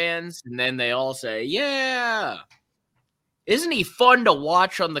right, fans? And then they all say, yeah. Isn't he fun to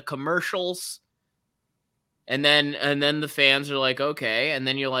watch on the commercials? And then the fans are like, okay. And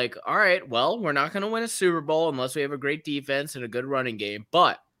then you're like, all right, well, we're not going to win a Super Bowl unless we have a great defense and a good running game.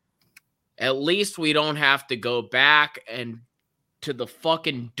 But at least we don't have to go back and to the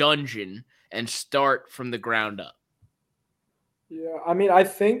fucking dungeon and start from the ground up. Yeah, I mean, I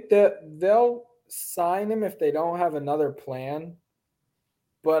think that they'll sign him if they don't have another plan.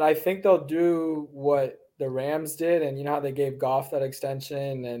 But I think they'll do what the Rams did. And you know how they gave Goff that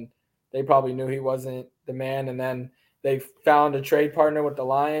extension and they probably knew he wasn't the man. And then they found a trade partner with the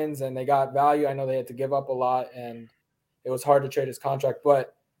Lions and they got value. I know they had to give up a lot and it was hard to trade his contract.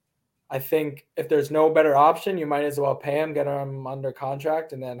 But I think if there's no better option, you might as well pay him, get him under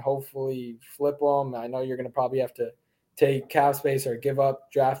contract, and then hopefully flip him. I know you're going to probably have to take cap space or give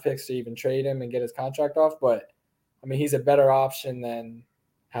up draft picks to even trade him and get his contract off. But, I mean, he's a better option than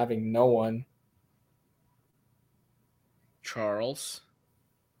having no one. Charles?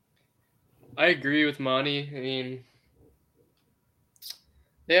 I agree with Mani. I mean,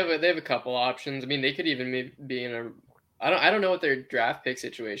 they have a couple options. I mean, they could even maybe be in a I don't know what their draft pick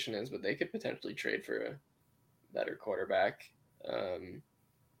situation is, but they could potentially trade for a better quarterback. But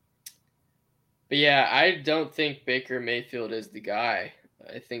yeah, I don't think Baker Mayfield is the guy.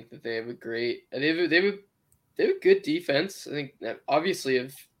 I think that they have a good defense. I think that obviously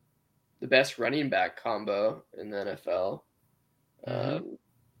have the best running back combo in the NFL.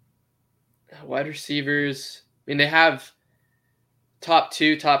 Wide receivers. I mean, they have top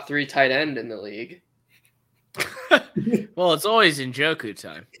 2, top 3 tight end in the league. Well, it's always Njoku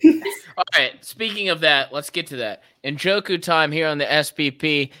time. All right, speaking of that, let's get to that. Njoku time here on the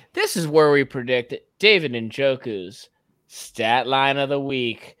SPP. This is where we predict David Njoku's stat line of the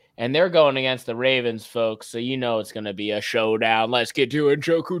week. And they're going against the Ravens, folks, so you know it's going to be a showdown. Let's get to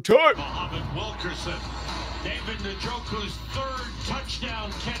Njoku time. Muhammad Wilkerson, David Njoku's 3rd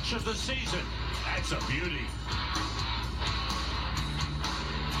touchdown catch of the season. That's a beauty.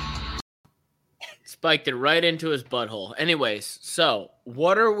 Spiked it right into his butthole. Anyways, so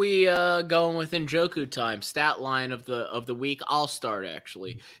what are we going with Njoku time? Stat line of the week. I'll start,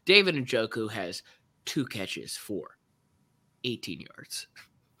 actually. David Njoku has 2 catches for 18 yards.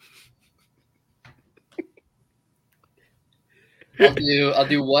 I'll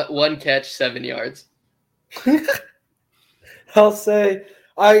do one catch, 7 yards. I'll say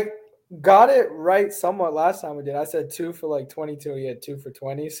I got it right somewhat last time we did. I said 2 for like 22. He had 2 for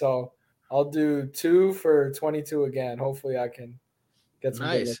 20. So I'll do 2 for 22 again. Hopefully I can get some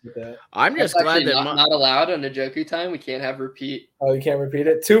good luck with that. I'm just glad that not allowed on Njoku time. We can't have repeat. Oh, you can't repeat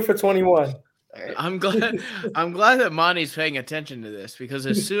it? 2 for 21. Right. I'm glad that Monty's paying attention to this, because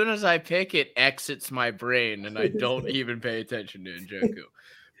as soon as I pick, it exits my brain and I don't even pay attention to Njoku.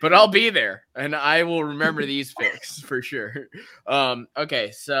 But I'll be there and I will remember these picks for sure.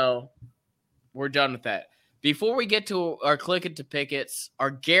 Okay, so we're done with that. Before we get to our click it to pickets, our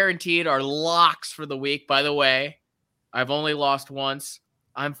guaranteed, our locks for the week. By the way, I've only lost once.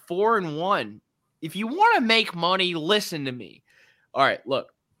 I'm 4-1. If you want to make money, listen to me. All right,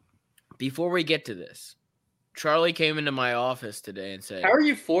 look. Before we get to this, Charlie came into my office today and said, "How are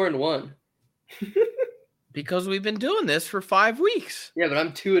you 4-1?" Because we've been doing this for 5 weeks. Yeah, but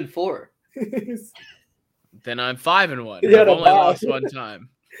I'm 2-4. Then I'm 5-1. Yeah, I've only lost one time.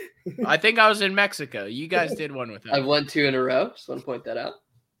 I think I was in Mexico. You guys did one with that. I've won 2 in a row. Just want to point that out.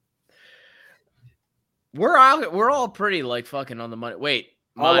 We're all pretty like fucking on the money. Wait,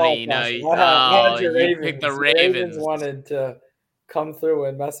 Money, I you had your Ravens. picked the The Ravens. wanted to come through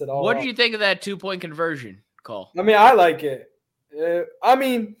and mess it all What up. did you think of that 2-point conversion call? I mean, I like it.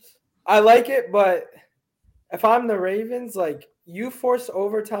 I like it, but if I'm the Ravens, like, you force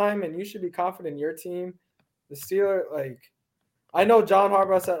overtime and you should be confident in your team. The Steelers, like, I know John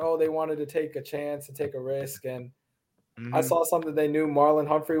Harbaugh said, they wanted to take a chance and take a risk. And I saw something they knew Marlon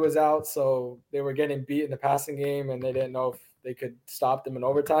Humphrey was out, so they were getting beat in the passing game and they didn't know if they could stop them in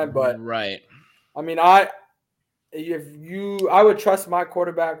overtime. But, right. I mean, I would trust my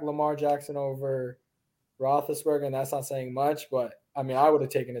quarterback, Lamar Jackson, over Roethlisberger, and that's not saying much, but, I mean, I would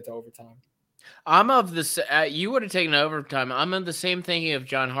have taken it to overtime. I'm of this. You would have taken overtime. I'm in the same thinking of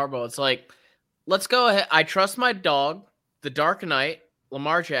John Harbaugh. It's like, let's go ahead. I trust my dog, the Dark Knight,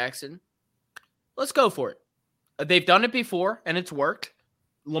 Lamar Jackson. Let's go for it. They've done it before, and it's worked.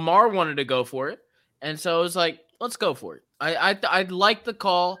 Lamar wanted to go for it, and so it was like, let's go for it. I like the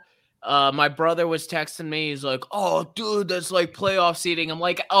call. My brother was texting me. He's like, "Oh, dude, that's like playoff seeding." I'm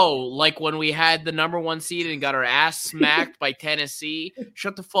like, "Oh, like when we had the number 1 seed and got our ass smacked by Tennessee."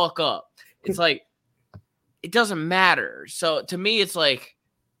 Shut the fuck up. It's like, it doesn't matter. So to me, it's like,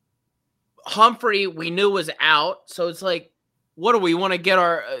 Humphrey we knew was out. So it's like, what do we want to get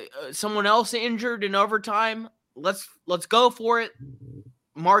our someone else injured in overtime? Let's go for it.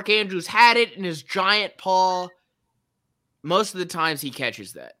 Mark Andrews had it in his giant paw. Most of the times he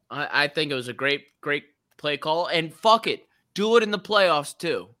catches that. I think it was a great play call. And fuck it. Do it in the playoffs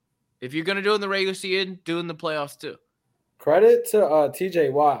too. If you're going to do it in the regular season, do it in the playoffs too. Credit to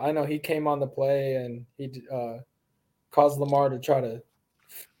TJ Watt. I know he came on the play and he caused Lamar to try to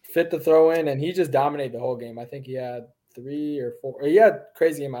fit the throw in, and he just dominated the whole game. I think he had 3 or 4. He had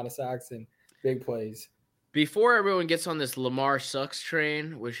crazy amount of sacks and big plays. Before everyone gets on this Lamar sucks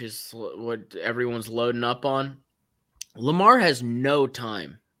train, which is what everyone's loading up on, Lamar has no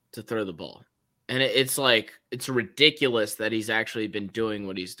time to throw the ball. And it's like, it's ridiculous that he's actually been doing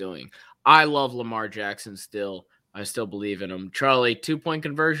what he's doing. I love Lamar Jackson still. I still believe in him. Charlie, 2-point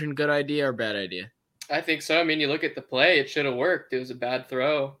conversion, good idea or bad idea? I think so. I mean, you look at the play, it should have worked. It was a bad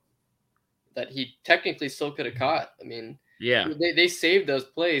throw that he technically still could have caught. I mean, yeah, they saved those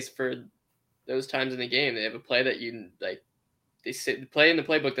plays for those times in the game. They have a play that you like. They play in the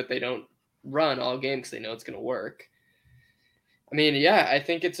playbook that they don't run all game because they know it's going to work. I mean, yeah, I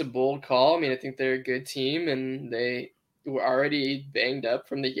think it's a bold call. I mean, I think they're a good team and they were already banged up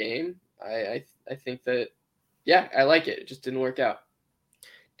from the game. I think that, yeah, I like it. It just didn't work out.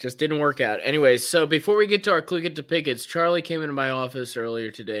 Anyways, so before we get to our click it to pickets, Charlie came into my office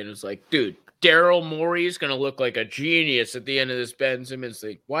earlier today and was like, dude, Daryl Morey is going to look like a genius at the end of this Ben Simmons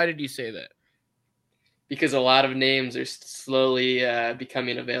thing. Why did you say that? Because a lot of names are slowly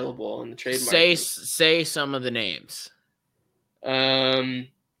becoming available in the trade market. Say some of the names. Domantas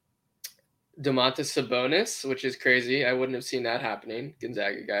Sabonis, which is crazy. I wouldn't have seen that happening.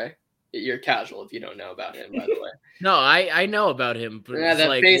 Gonzaga guy. You're casual if you don't know about him, by the way. No, I know about him. But yeah, that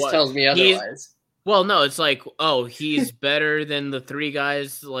like, face tells me otherwise. Well, no, it's like, he's better than the 3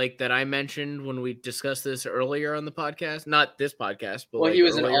 guys like that I mentioned when we discussed this earlier on the podcast. Not this podcast, but well, he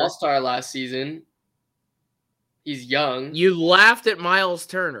was earlier. An all-star last season. He's young. You laughed at Miles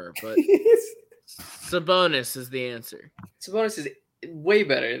Turner, but Sabonis is the answer. Sabonis is way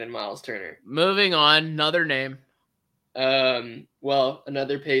better than Miles Turner. Moving on, another name. Well,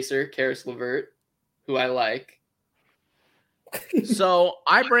 another Pacer, Karis LeVert, who I like. So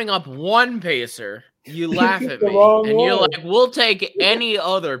I bring up one Pacer, you laugh at me, and you're like, we'll take any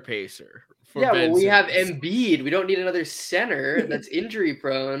other Pacer. Yeah, well, we have Embiid. We don't need another center that's injury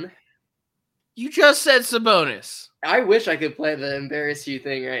prone. You just said Sabonis. I wish I could play the embarrass you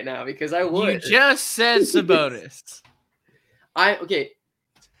thing right now because I would. You just said Sabonis. Okay.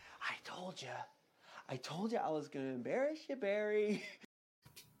 I told you I was going to embarrass you, Barry.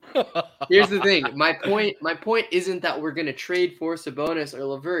 Here's the thing. My point isn't that we're going to trade for Sabonis or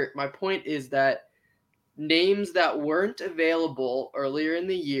LeVert. My point is that names that weren't available earlier in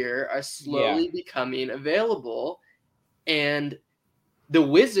the year are slowly becoming available. And the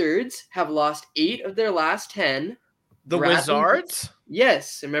Wizards have lost 8 of their last 10. The Wizards?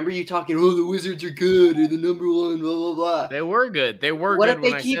 Yes. Remember you talking, the Wizards are good. They're the number 1, blah, blah, blah. They were good. What good if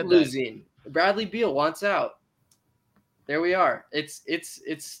they keep losing? Bradley Beal wants out. There we are. It's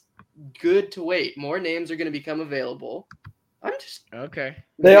good to wait. More names are going to become available. I'm just okay.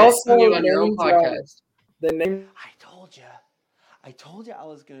 They also on your own podcast. The name. I told you I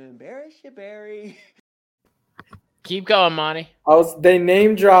was going to embarrass you, Barry. Keep going, Monty. They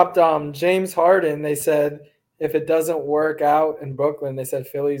name dropped James Harden. They said if it doesn't work out in Brooklyn, they said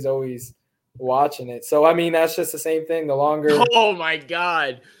Philly's always watching it. So I mean, that's just the same thing. The longer. Oh my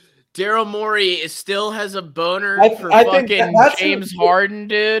God, Daryl Morey still has a boner for I think fucking James Harden,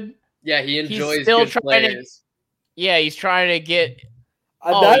 dude. Yeah, he enjoys he's still good trying players. he's trying to get.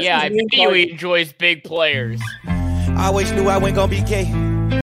 I bet you he enjoys big players. I always knew I wasn't gonna be gay.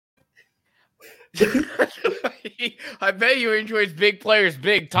 I bet you enjoys big players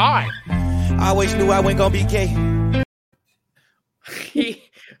big time. I always knew I wasn't gonna be gay.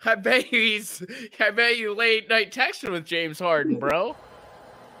 I bet you late night texting with James Harden, bro.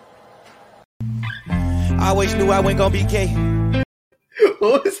 I always knew I wasn't gonna be gay.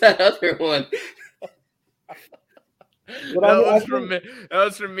 What was that other one? That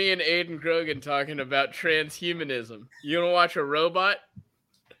was from me and Aiden Grogan talking about transhumanism. You want to watch a robot?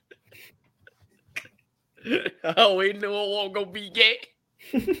 Oh, we knew it won't go be gay.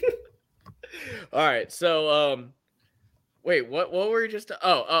 All right, so wait, what were we just?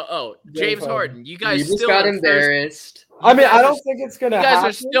 James Harden. You guys just still got embarrassed. I mean, I don't think it's gonna happen. You guys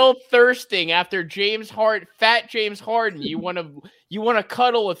are still thirsting after fat James Harden. You want to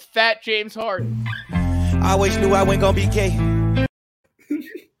cuddle with fat James Harden. I always knew I wasn't gonna be gay.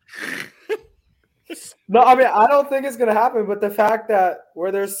 No, I mean, I don't think it's gonna happen. But the fact that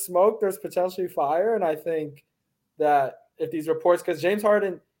where there's smoke, there's potentially fire, and I think that if these reports, because James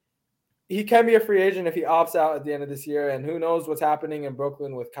Harden, he can be a free agent if he opts out at the end of this year, and who knows what's happening in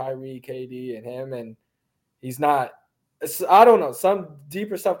Brooklyn with Kyrie, KD, and him, and he's not. I don't know. Some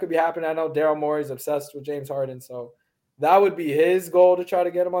deeper stuff could be happening. I know Daryl Morey's obsessed with James Harden, so that would be his goal to try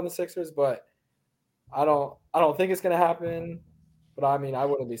to get him on the Sixers, but I don't think it's going to happen, but I mean, I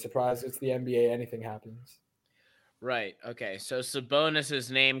wouldn't be surprised. It's the NBA. Anything happens. Right. Okay. So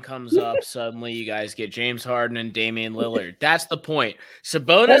Sabonis' name comes up. Suddenly you guys get James Harden and Damian Lillard. That's the point.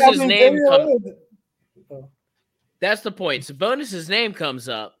 Sabonis' name comes That's the point. Sabonis' name comes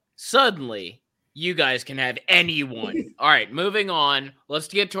up. Suddenly you guys can have anyone. All right. Moving on. Let's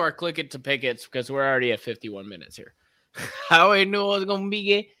get to our click it to pickets because we're already at 51 minutes here. How I knew it was going to be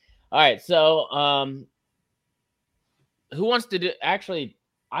gay. All right, so who wants to do? Actually,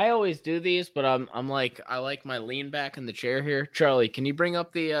 I always do these, but I'm like I like my lean back in the chair here. Charlie, can you bring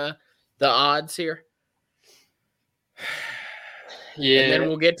up the odds here? Yeah, and then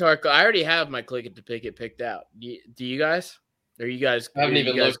we'll get to our. I already have my click it to pick it picked out. Do you guys? Are you guys? I haven't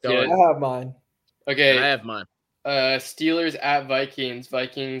even looked yet. I have mine. Okay, I have mine. Steelers at Vikings.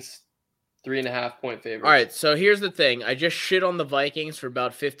 Vikings 3.5-point favorites. All right, so here's the thing. I just shit on the Vikings for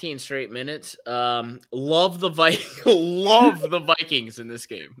about 15 straight minutes. Love the Vikings in this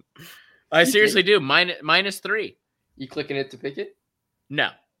game. I seriously do. -3. You clicking it to pick it?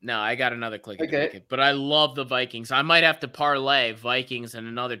 No, I got another click to pick it. But I love the Vikings. I might have to parlay Vikings and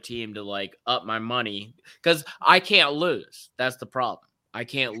another team to like up my money because I can't lose. That's the problem. I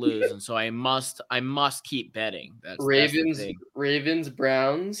can't lose, and so I must keep betting. That's the thing. Ravens,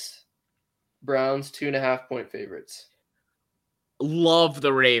 Browns 2.5-point favorites. Love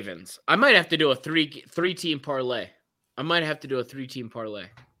the Ravens. I might have to do a three-team parlay.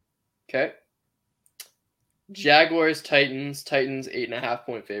 Okay. Jaguars, Titans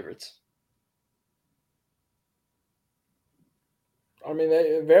 8.5-point favorites. I mean,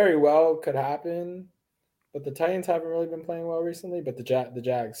 it very well could happen, but the Titans haven't really been playing well recently, but the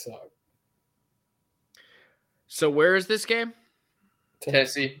Jags suck. So where is this game?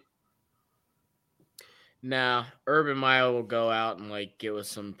 Tennessee. Now, Urban Meyer will go out and like get with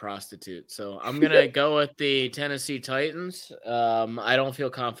some prostitute. So I'm gonna go with the Tennessee Titans. I don't feel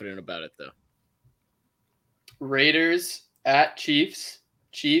confident about it though. Raiders at Chiefs.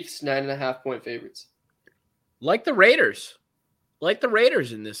 Chiefs 9.5-point favorites. Like the Raiders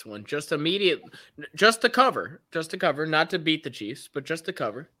in this one. Just to cover, not to beat the Chiefs, but just to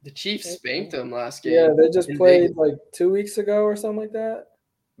cover. The Chiefs spanked them last game. Yeah, they just played like 2 weeks ago or something like that.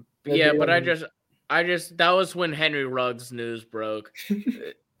 Yeah, but I just that was when Henry Ruggs news broke.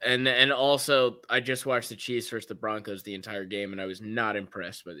 and also I just watched the Chiefs versus the Broncos the entire game and I was not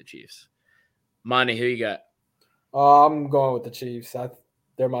impressed by the Chiefs. Mani, who you got? I'm going with the Chiefs.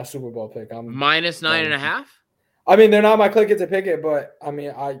 They're my Super Bowl pick. I'm -9.5. I mean, they're not my click it to pick it, but I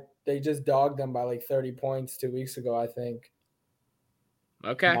mean, they just dogged them by like 30 points 2 weeks ago. I think.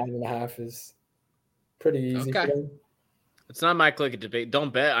 Okay. 9.5 is pretty easy. Okay. For them. It's not my click it to pick.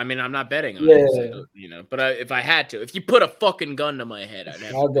 Don't bet. I mean, I'm not betting on it. So, you know. But if I had to, if you put a fucking gun to my head,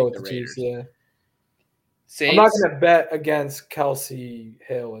 I'll go with the Chiefs. Yeah. Saints. I'm not going to bet against Kelsey,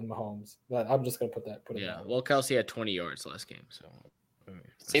 Hill, and Mahomes. But I'm just going to put it. Yeah. Well, Kelsey had 20 yards last game, so.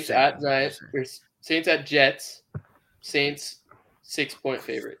 Saints at Giants. Saints at Jets. Saints 6-point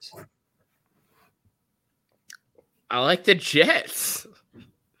favorites. I like the Jets.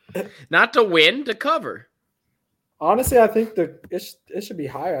 Not to win, to cover. Honestly, I think it should be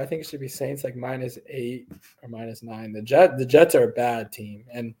higher. I think it should be Saints like -8 or -9. The Jets are a bad team,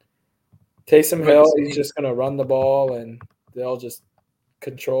 and Taysom Hill, he's just gonna run the ball, and they'll just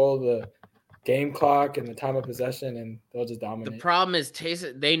control the game clock and the time of possession, and they'll just dominate. The problem is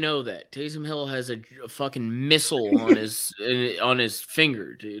they know that Taysom Hill has a fucking missile on his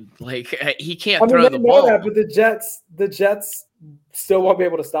finger, dude. Like he can't throw the ball. That, but the Jets still won't be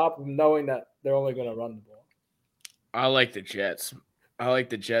able to stop them, knowing that they're only going to run the ball. I like the Jets. I like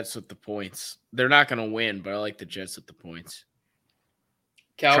the Jets with the points. They're not going to win, but I like the Jets with the points.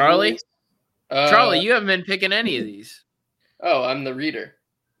 Cowboys? Charlie, you haven't been picking any of these. Oh, I'm the reader.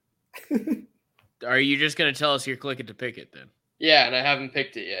 Are you just going to tell us you're clicking to pick it then? Yeah, and I haven't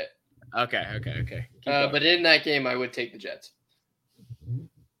picked it yet. Okay. But in that game, I would take the Jets.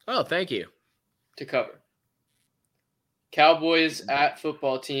 Oh, thank you. To cover. Cowboys at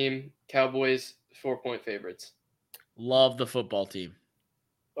football team. Cowboys 4-point favorites. Love the football team.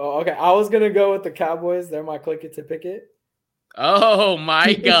 Oh, okay. I was going to go with the Cowboys. They're my click it to pick it. Oh,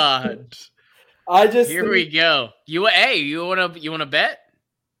 my God. Here we go. You want to bet?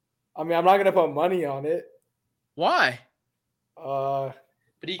 I mean, I'm not going to put money on it. Why? But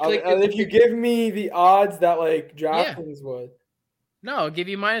if you give me the odds that like DraftKings would. No, I'll give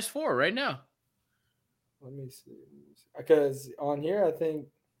you -4 right now. Let me see. Because on here, I think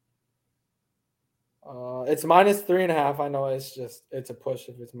it's -3.5. I know it's a push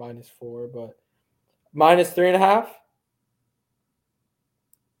if it's -4, but -3.5.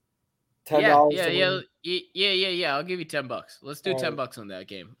 $10. Yeah. I'll give you $10. Let's do $10 on that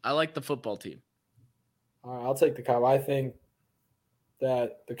game. I like the football team. All right, I'll take the Cowboys. I think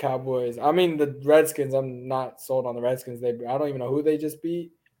that the Cowboys. I mean, the Redskins. I'm not sold on the Redskins. I don't even know who they just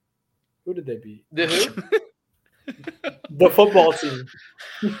beat. Who did they beat? The who? The football team.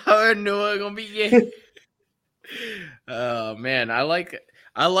 I knew it was gonna be you. Oh man, I like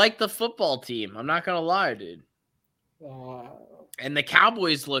the football team. I'm not gonna lie, dude. And the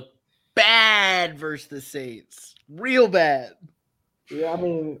Cowboys look bad versus the Saints. Real bad. Yeah, I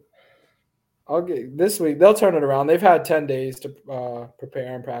mean, this week. They'll turn it around. They've had 10 days to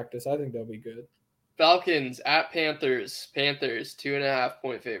prepare and practice. I think they'll be good. Falcons at Panthers. Panthers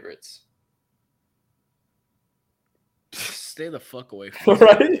 2.5-point favorites. Stay the fuck away from me.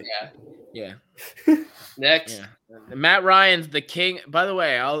 Right? Yeah. Next. Yeah. Matt Ryan's the king. By the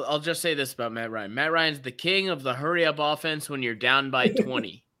way, I'll just say this about Matt Ryan. Matt Ryan's the king of the hurry-up offense when you're down by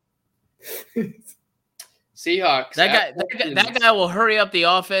 20. Seahawks. That guy will hurry up the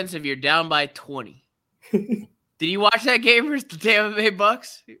offense if you're down by 20. Did you watch that game versus the Tampa Bay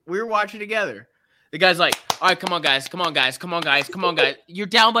Bucks? We were watching together. The guy's like, all right, come on, guys. You're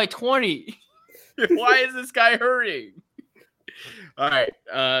down by 20. Why is this guy hurrying? All right.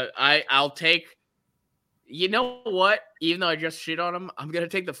 I'll take – you know what? Even though I just shit on him, I'm going to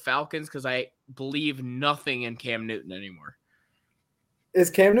take the Falcons because I believe nothing in Cam Newton anymore. Is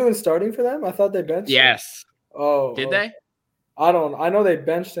Cam Newton starting for them? I thought they benched him. Yes. Oh. Did they? I know they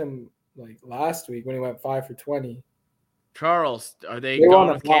benched him like last week when he went 5 for 20. Charles, are they going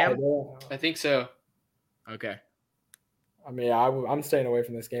with Cam? I think so. Okay. I mean, I'm staying away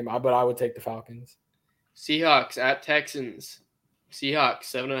from this game, but I would take the Falcons. Seahawks at Texans. Seahawks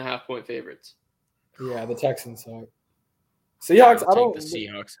 7.5-point favorites. Yeah, the Texans suck. Seahawks. I don't. The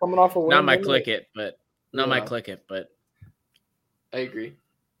Seahawks coming off a win. Not my click it, but I agree.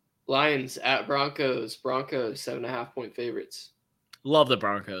 Lions at Broncos. Broncos 7.5-point favorites. Love the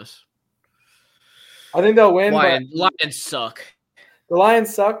Broncos. I think they'll win. Lions suck. The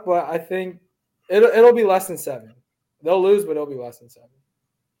Lions suck, but I think it'll be less than 7. They'll lose, but it'll be less than 7.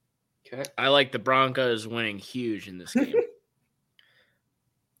 Okay. I like the Broncos winning huge in this game.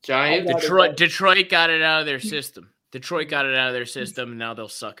 Giants. Detroit got it out of their system. And now they'll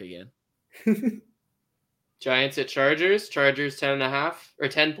suck again. Giants at Chargers. Chargers 10.5 or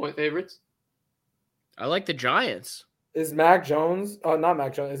 10-point favorites. I like the Giants. Is Mac Jones? Oh, not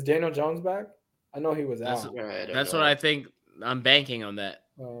Mac Jones. Is Daniel Jones back? I know he was out. That's what I think. I'm banking on that.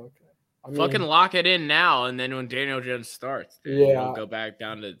 Oh, okay. Fucking lock it in now, and then when Daniel Jones starts, we'll go back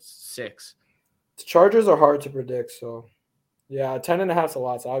down to 6. The Chargers are hard to predict, so yeah, 10.5's a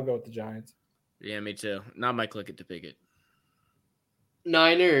lot, so I'll go with the Giants. Yeah, me too. Not my click it to pick it.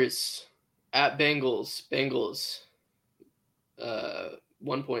 Niners at Bengals. Bengals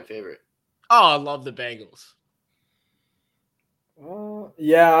 1-point favorite. Oh, I love the Bengals.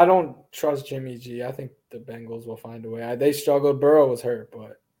 Yeah, I don't trust Jimmy G. I think the Bengals will find a way. They struggled. Burrow was hurt,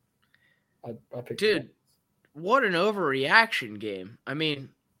 but I picked. Dude, what an overreaction game. I mean,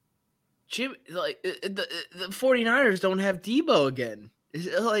 the 49ers don't have Debo again.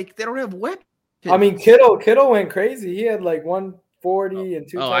 Like, they don't have weapons. I mean, Kittle went crazy. He had like 140 and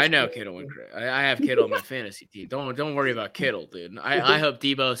 2 touchdowns. I know Kittle went crazy. I have Kittle on my fantasy team. Don't worry about Kittle, dude. I hope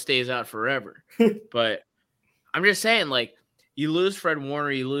Debo stays out forever. But I'm just saying, like, you lose Fred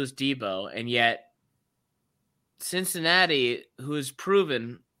Warner, you lose Debo, and yet Cincinnati, who has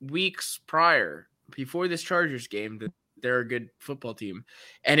proven weeks prior, before this Chargers game, that they're a good football team.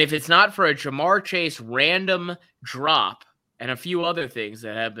 And if it's not for a Jamar Chase random drop and a few other things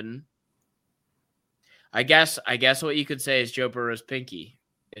that have been, I guess what you could say is Joe Burrow's pinky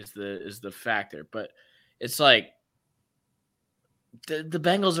is the factor. But it's like the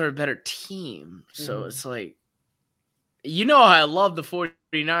Bengals are a better team. So it's like, I love the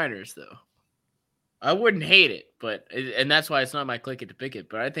 49ers, though. I wouldn't hate it, and that's why it's not my click it to pick it.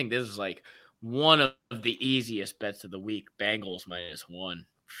 But I think this is like one of the easiest bets of the week. Bengals -1.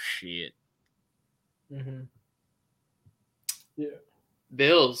 Shit. Mm-hmm. Yeah.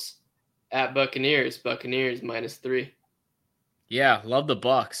 Bills at Buccaneers. Buccaneers -3. Yeah, love the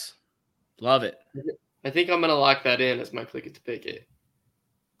Bucs. Love it. I think I'm gonna lock that in as my click it to pick it.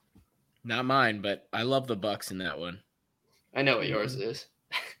 Not mine, but I love the Bucs in that one. I know what yours is.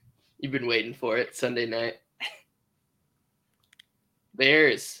 You've been waiting for it. Sunday night.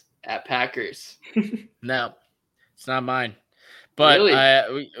 Bears at Packers. No, it's not mine. But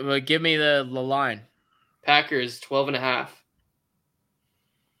Really? Give me the line. Packers 12.5.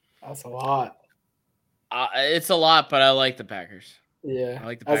 That's a lot. It's a lot, but I like the Packers. Yeah. I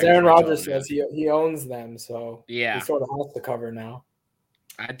like the As Packers. Aaron Rodgers says, he owns them, so yeah, he sort of has to cover now.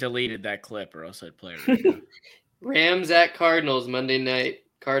 I deleted that clip, or else I'd play it right now. Rams at Cardinals Monday night.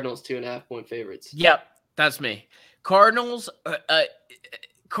 Cardinals 2.5-point favorites. Yep, that's me. Cardinals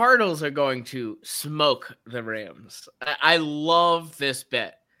are going to smoke the Rams. I love this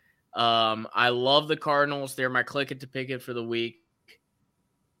bet. I love the Cardinals. They're my click it to pick it for the week.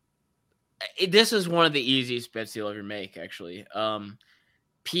 This is one of the easiest bets you'll ever make, actually.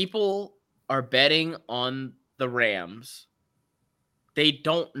 People are betting on the Rams. They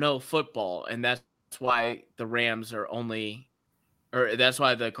don't know football, and that's why the Rams are that's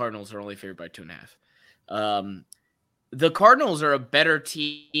why the Cardinals are only favored by 2.5. The Cardinals are a better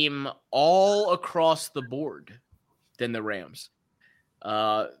team all across the board than the Rams.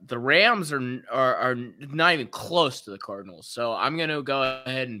 The Rams are not even close to the Cardinals. So I'm going to go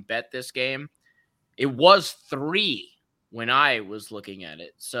ahead and bet this game. It was 3 when I was looking at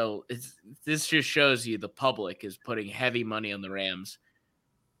it. So this just shows you the public is putting heavy money on the Rams.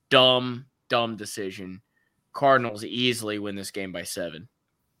 Dumb decision. Cardinals easily win this game by 7.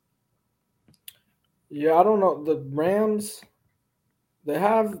 Yeah, I don't know. The Rams, they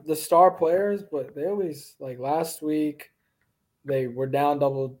have the star players, but they always, like last week, they were down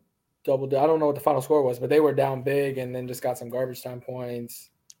double. I don't know what the final score was, but they were down big and then just got some garbage time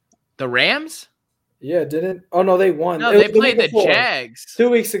points. The Rams? Yeah, didn't. Oh no, they won. No, they played the Jags 2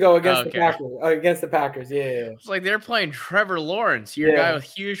 weeks ago against the Packers. Against the Packers, yeah. It's like they're playing Trevor Lawrence, your guy with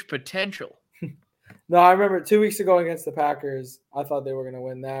huge potential. No, I remember 2 weeks ago against the Packers. I thought they were going to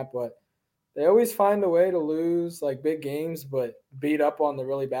win that, but they always find a way to lose like big games, but beat up on the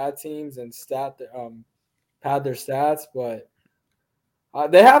really bad teams and pad their stats. But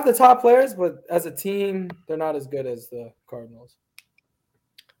they have the top players, but as a team, they're not as good as the Cardinals.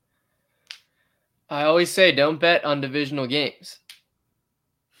 I always say don't bet on divisional games.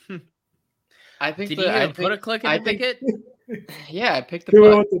 I think. Did you put a click in the ticket? Yeah, I picked the Bucs.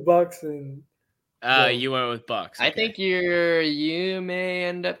 Went with the Bucs and. You went with Bucs. Okay. I think you may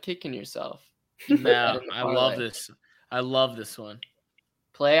end up kicking yourself. No, I love this. I love this one.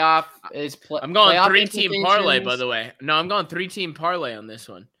 Playoff is. I'm going 3-team parlay, by the way. No, I'm going 3-team parlay on this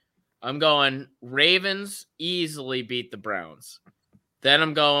one. I'm going Ravens easily beat the Browns. Then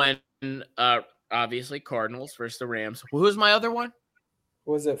I'm going obviously Cardinals versus the Rams. Who's my other one?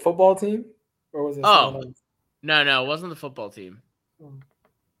 Was it football team or was it? No, it wasn't the football team.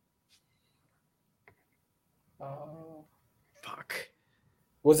 Fuck.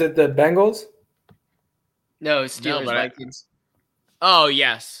 Was it the Bengals? No, Steelers, Vikings. Oh,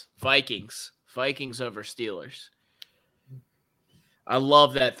 yes. Vikings. Vikings over Steelers. I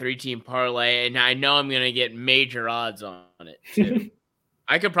love that 3-team parlay, and I know I'm going to get major odds on it, too.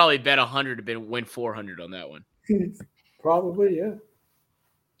 I could probably bet 100 to win 400 on that one. Probably, yeah.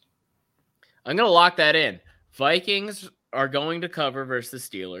 I'm going to lock that in. Vikings are going to cover versus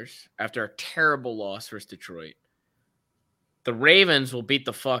the Steelers after a terrible loss versus Detroit. The Ravens will beat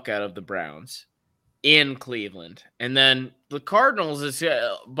the fuck out of the Browns in Cleveland. And then the Cardinals is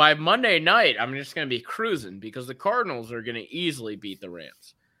by Monday night, I'm just going to be cruising because the Cardinals are going to easily beat the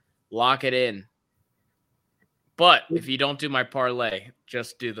Rams. Lock it in. But if you don't do my parlay,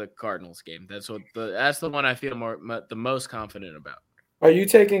 just do the Cardinals game. That's the one I feel the most confident about. Are you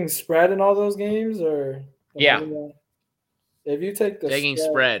taking spread in all those games, or Yeah? If you take the taking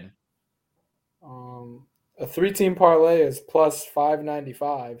spread, a 3-team parlay is plus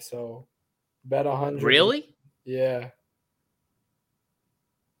 595. So bet 100. Really? Yeah.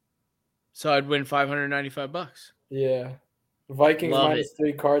 So I'd win $595. Yeah. Vikings Love minus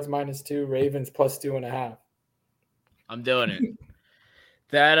 3, Cards minus 2, Ravens plus 2.5. I'm doing it.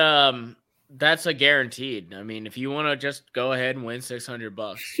 That's a guaranteed. I mean, if you want to just go ahead and win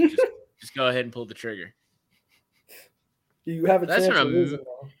 $600, just go ahead and pull the trigger. You have a chance to lose it,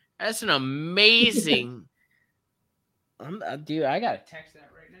 though. That's an amazing. Dude, I gotta text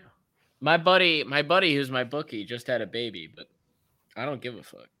that right now. My buddy, who's my bookie, just had a baby, but I don't give a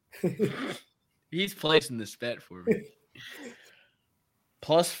fuck. He's placing this bet for me.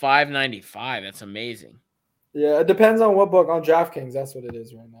 Plus 595. That's amazing. Yeah, it depends on what book. On DraftKings, that's what it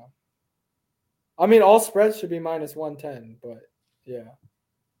is right now. I mean, all spreads should be minus 110, but yeah.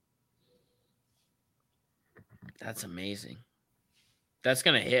 That's amazing. That's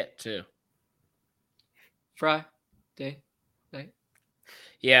gonna hit too. Friday night.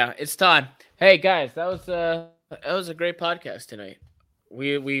 Yeah, it's time. Hey guys, that was a great podcast tonight.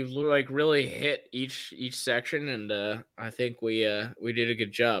 We like really hit each section, and I think we did a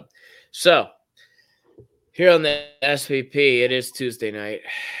good job. So here on the SVP, it is Tuesday night,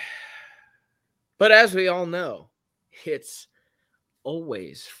 but as we all know, it's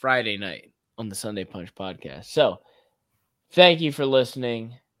always Friday night on the Sunday Punch podcast. So thank you for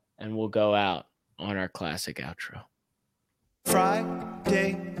listening, and we'll go out on our classic outro.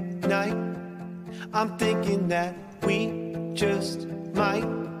 Friday night, I'm thinking that we just might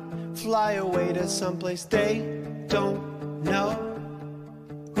fly away to someplace they don't know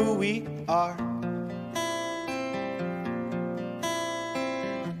who we are.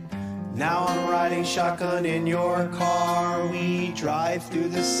 Now I'm riding shotgun in your car. We drive through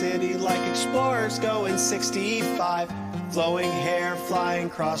the city like explorers going 65. Flowing hair flying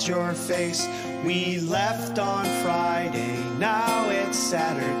across your face. We left on Friday, now it's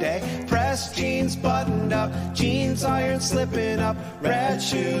Saturday. Pressed jeans buttoned up, jeans iron slipping up. Red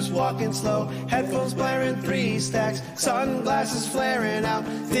shoes walking slow, headphones blaring 3 stacks. Sunglasses flaring out,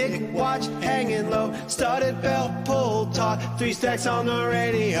 thick watch hanging low. Studded belt pulled taut, 3 stacks on the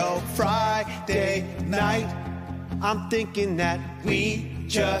radio. Friday night, I'm thinking that we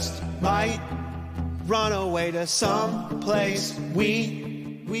just might run away to some place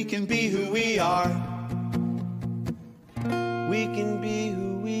we can be who we are. We can be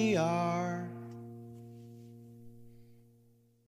who we are.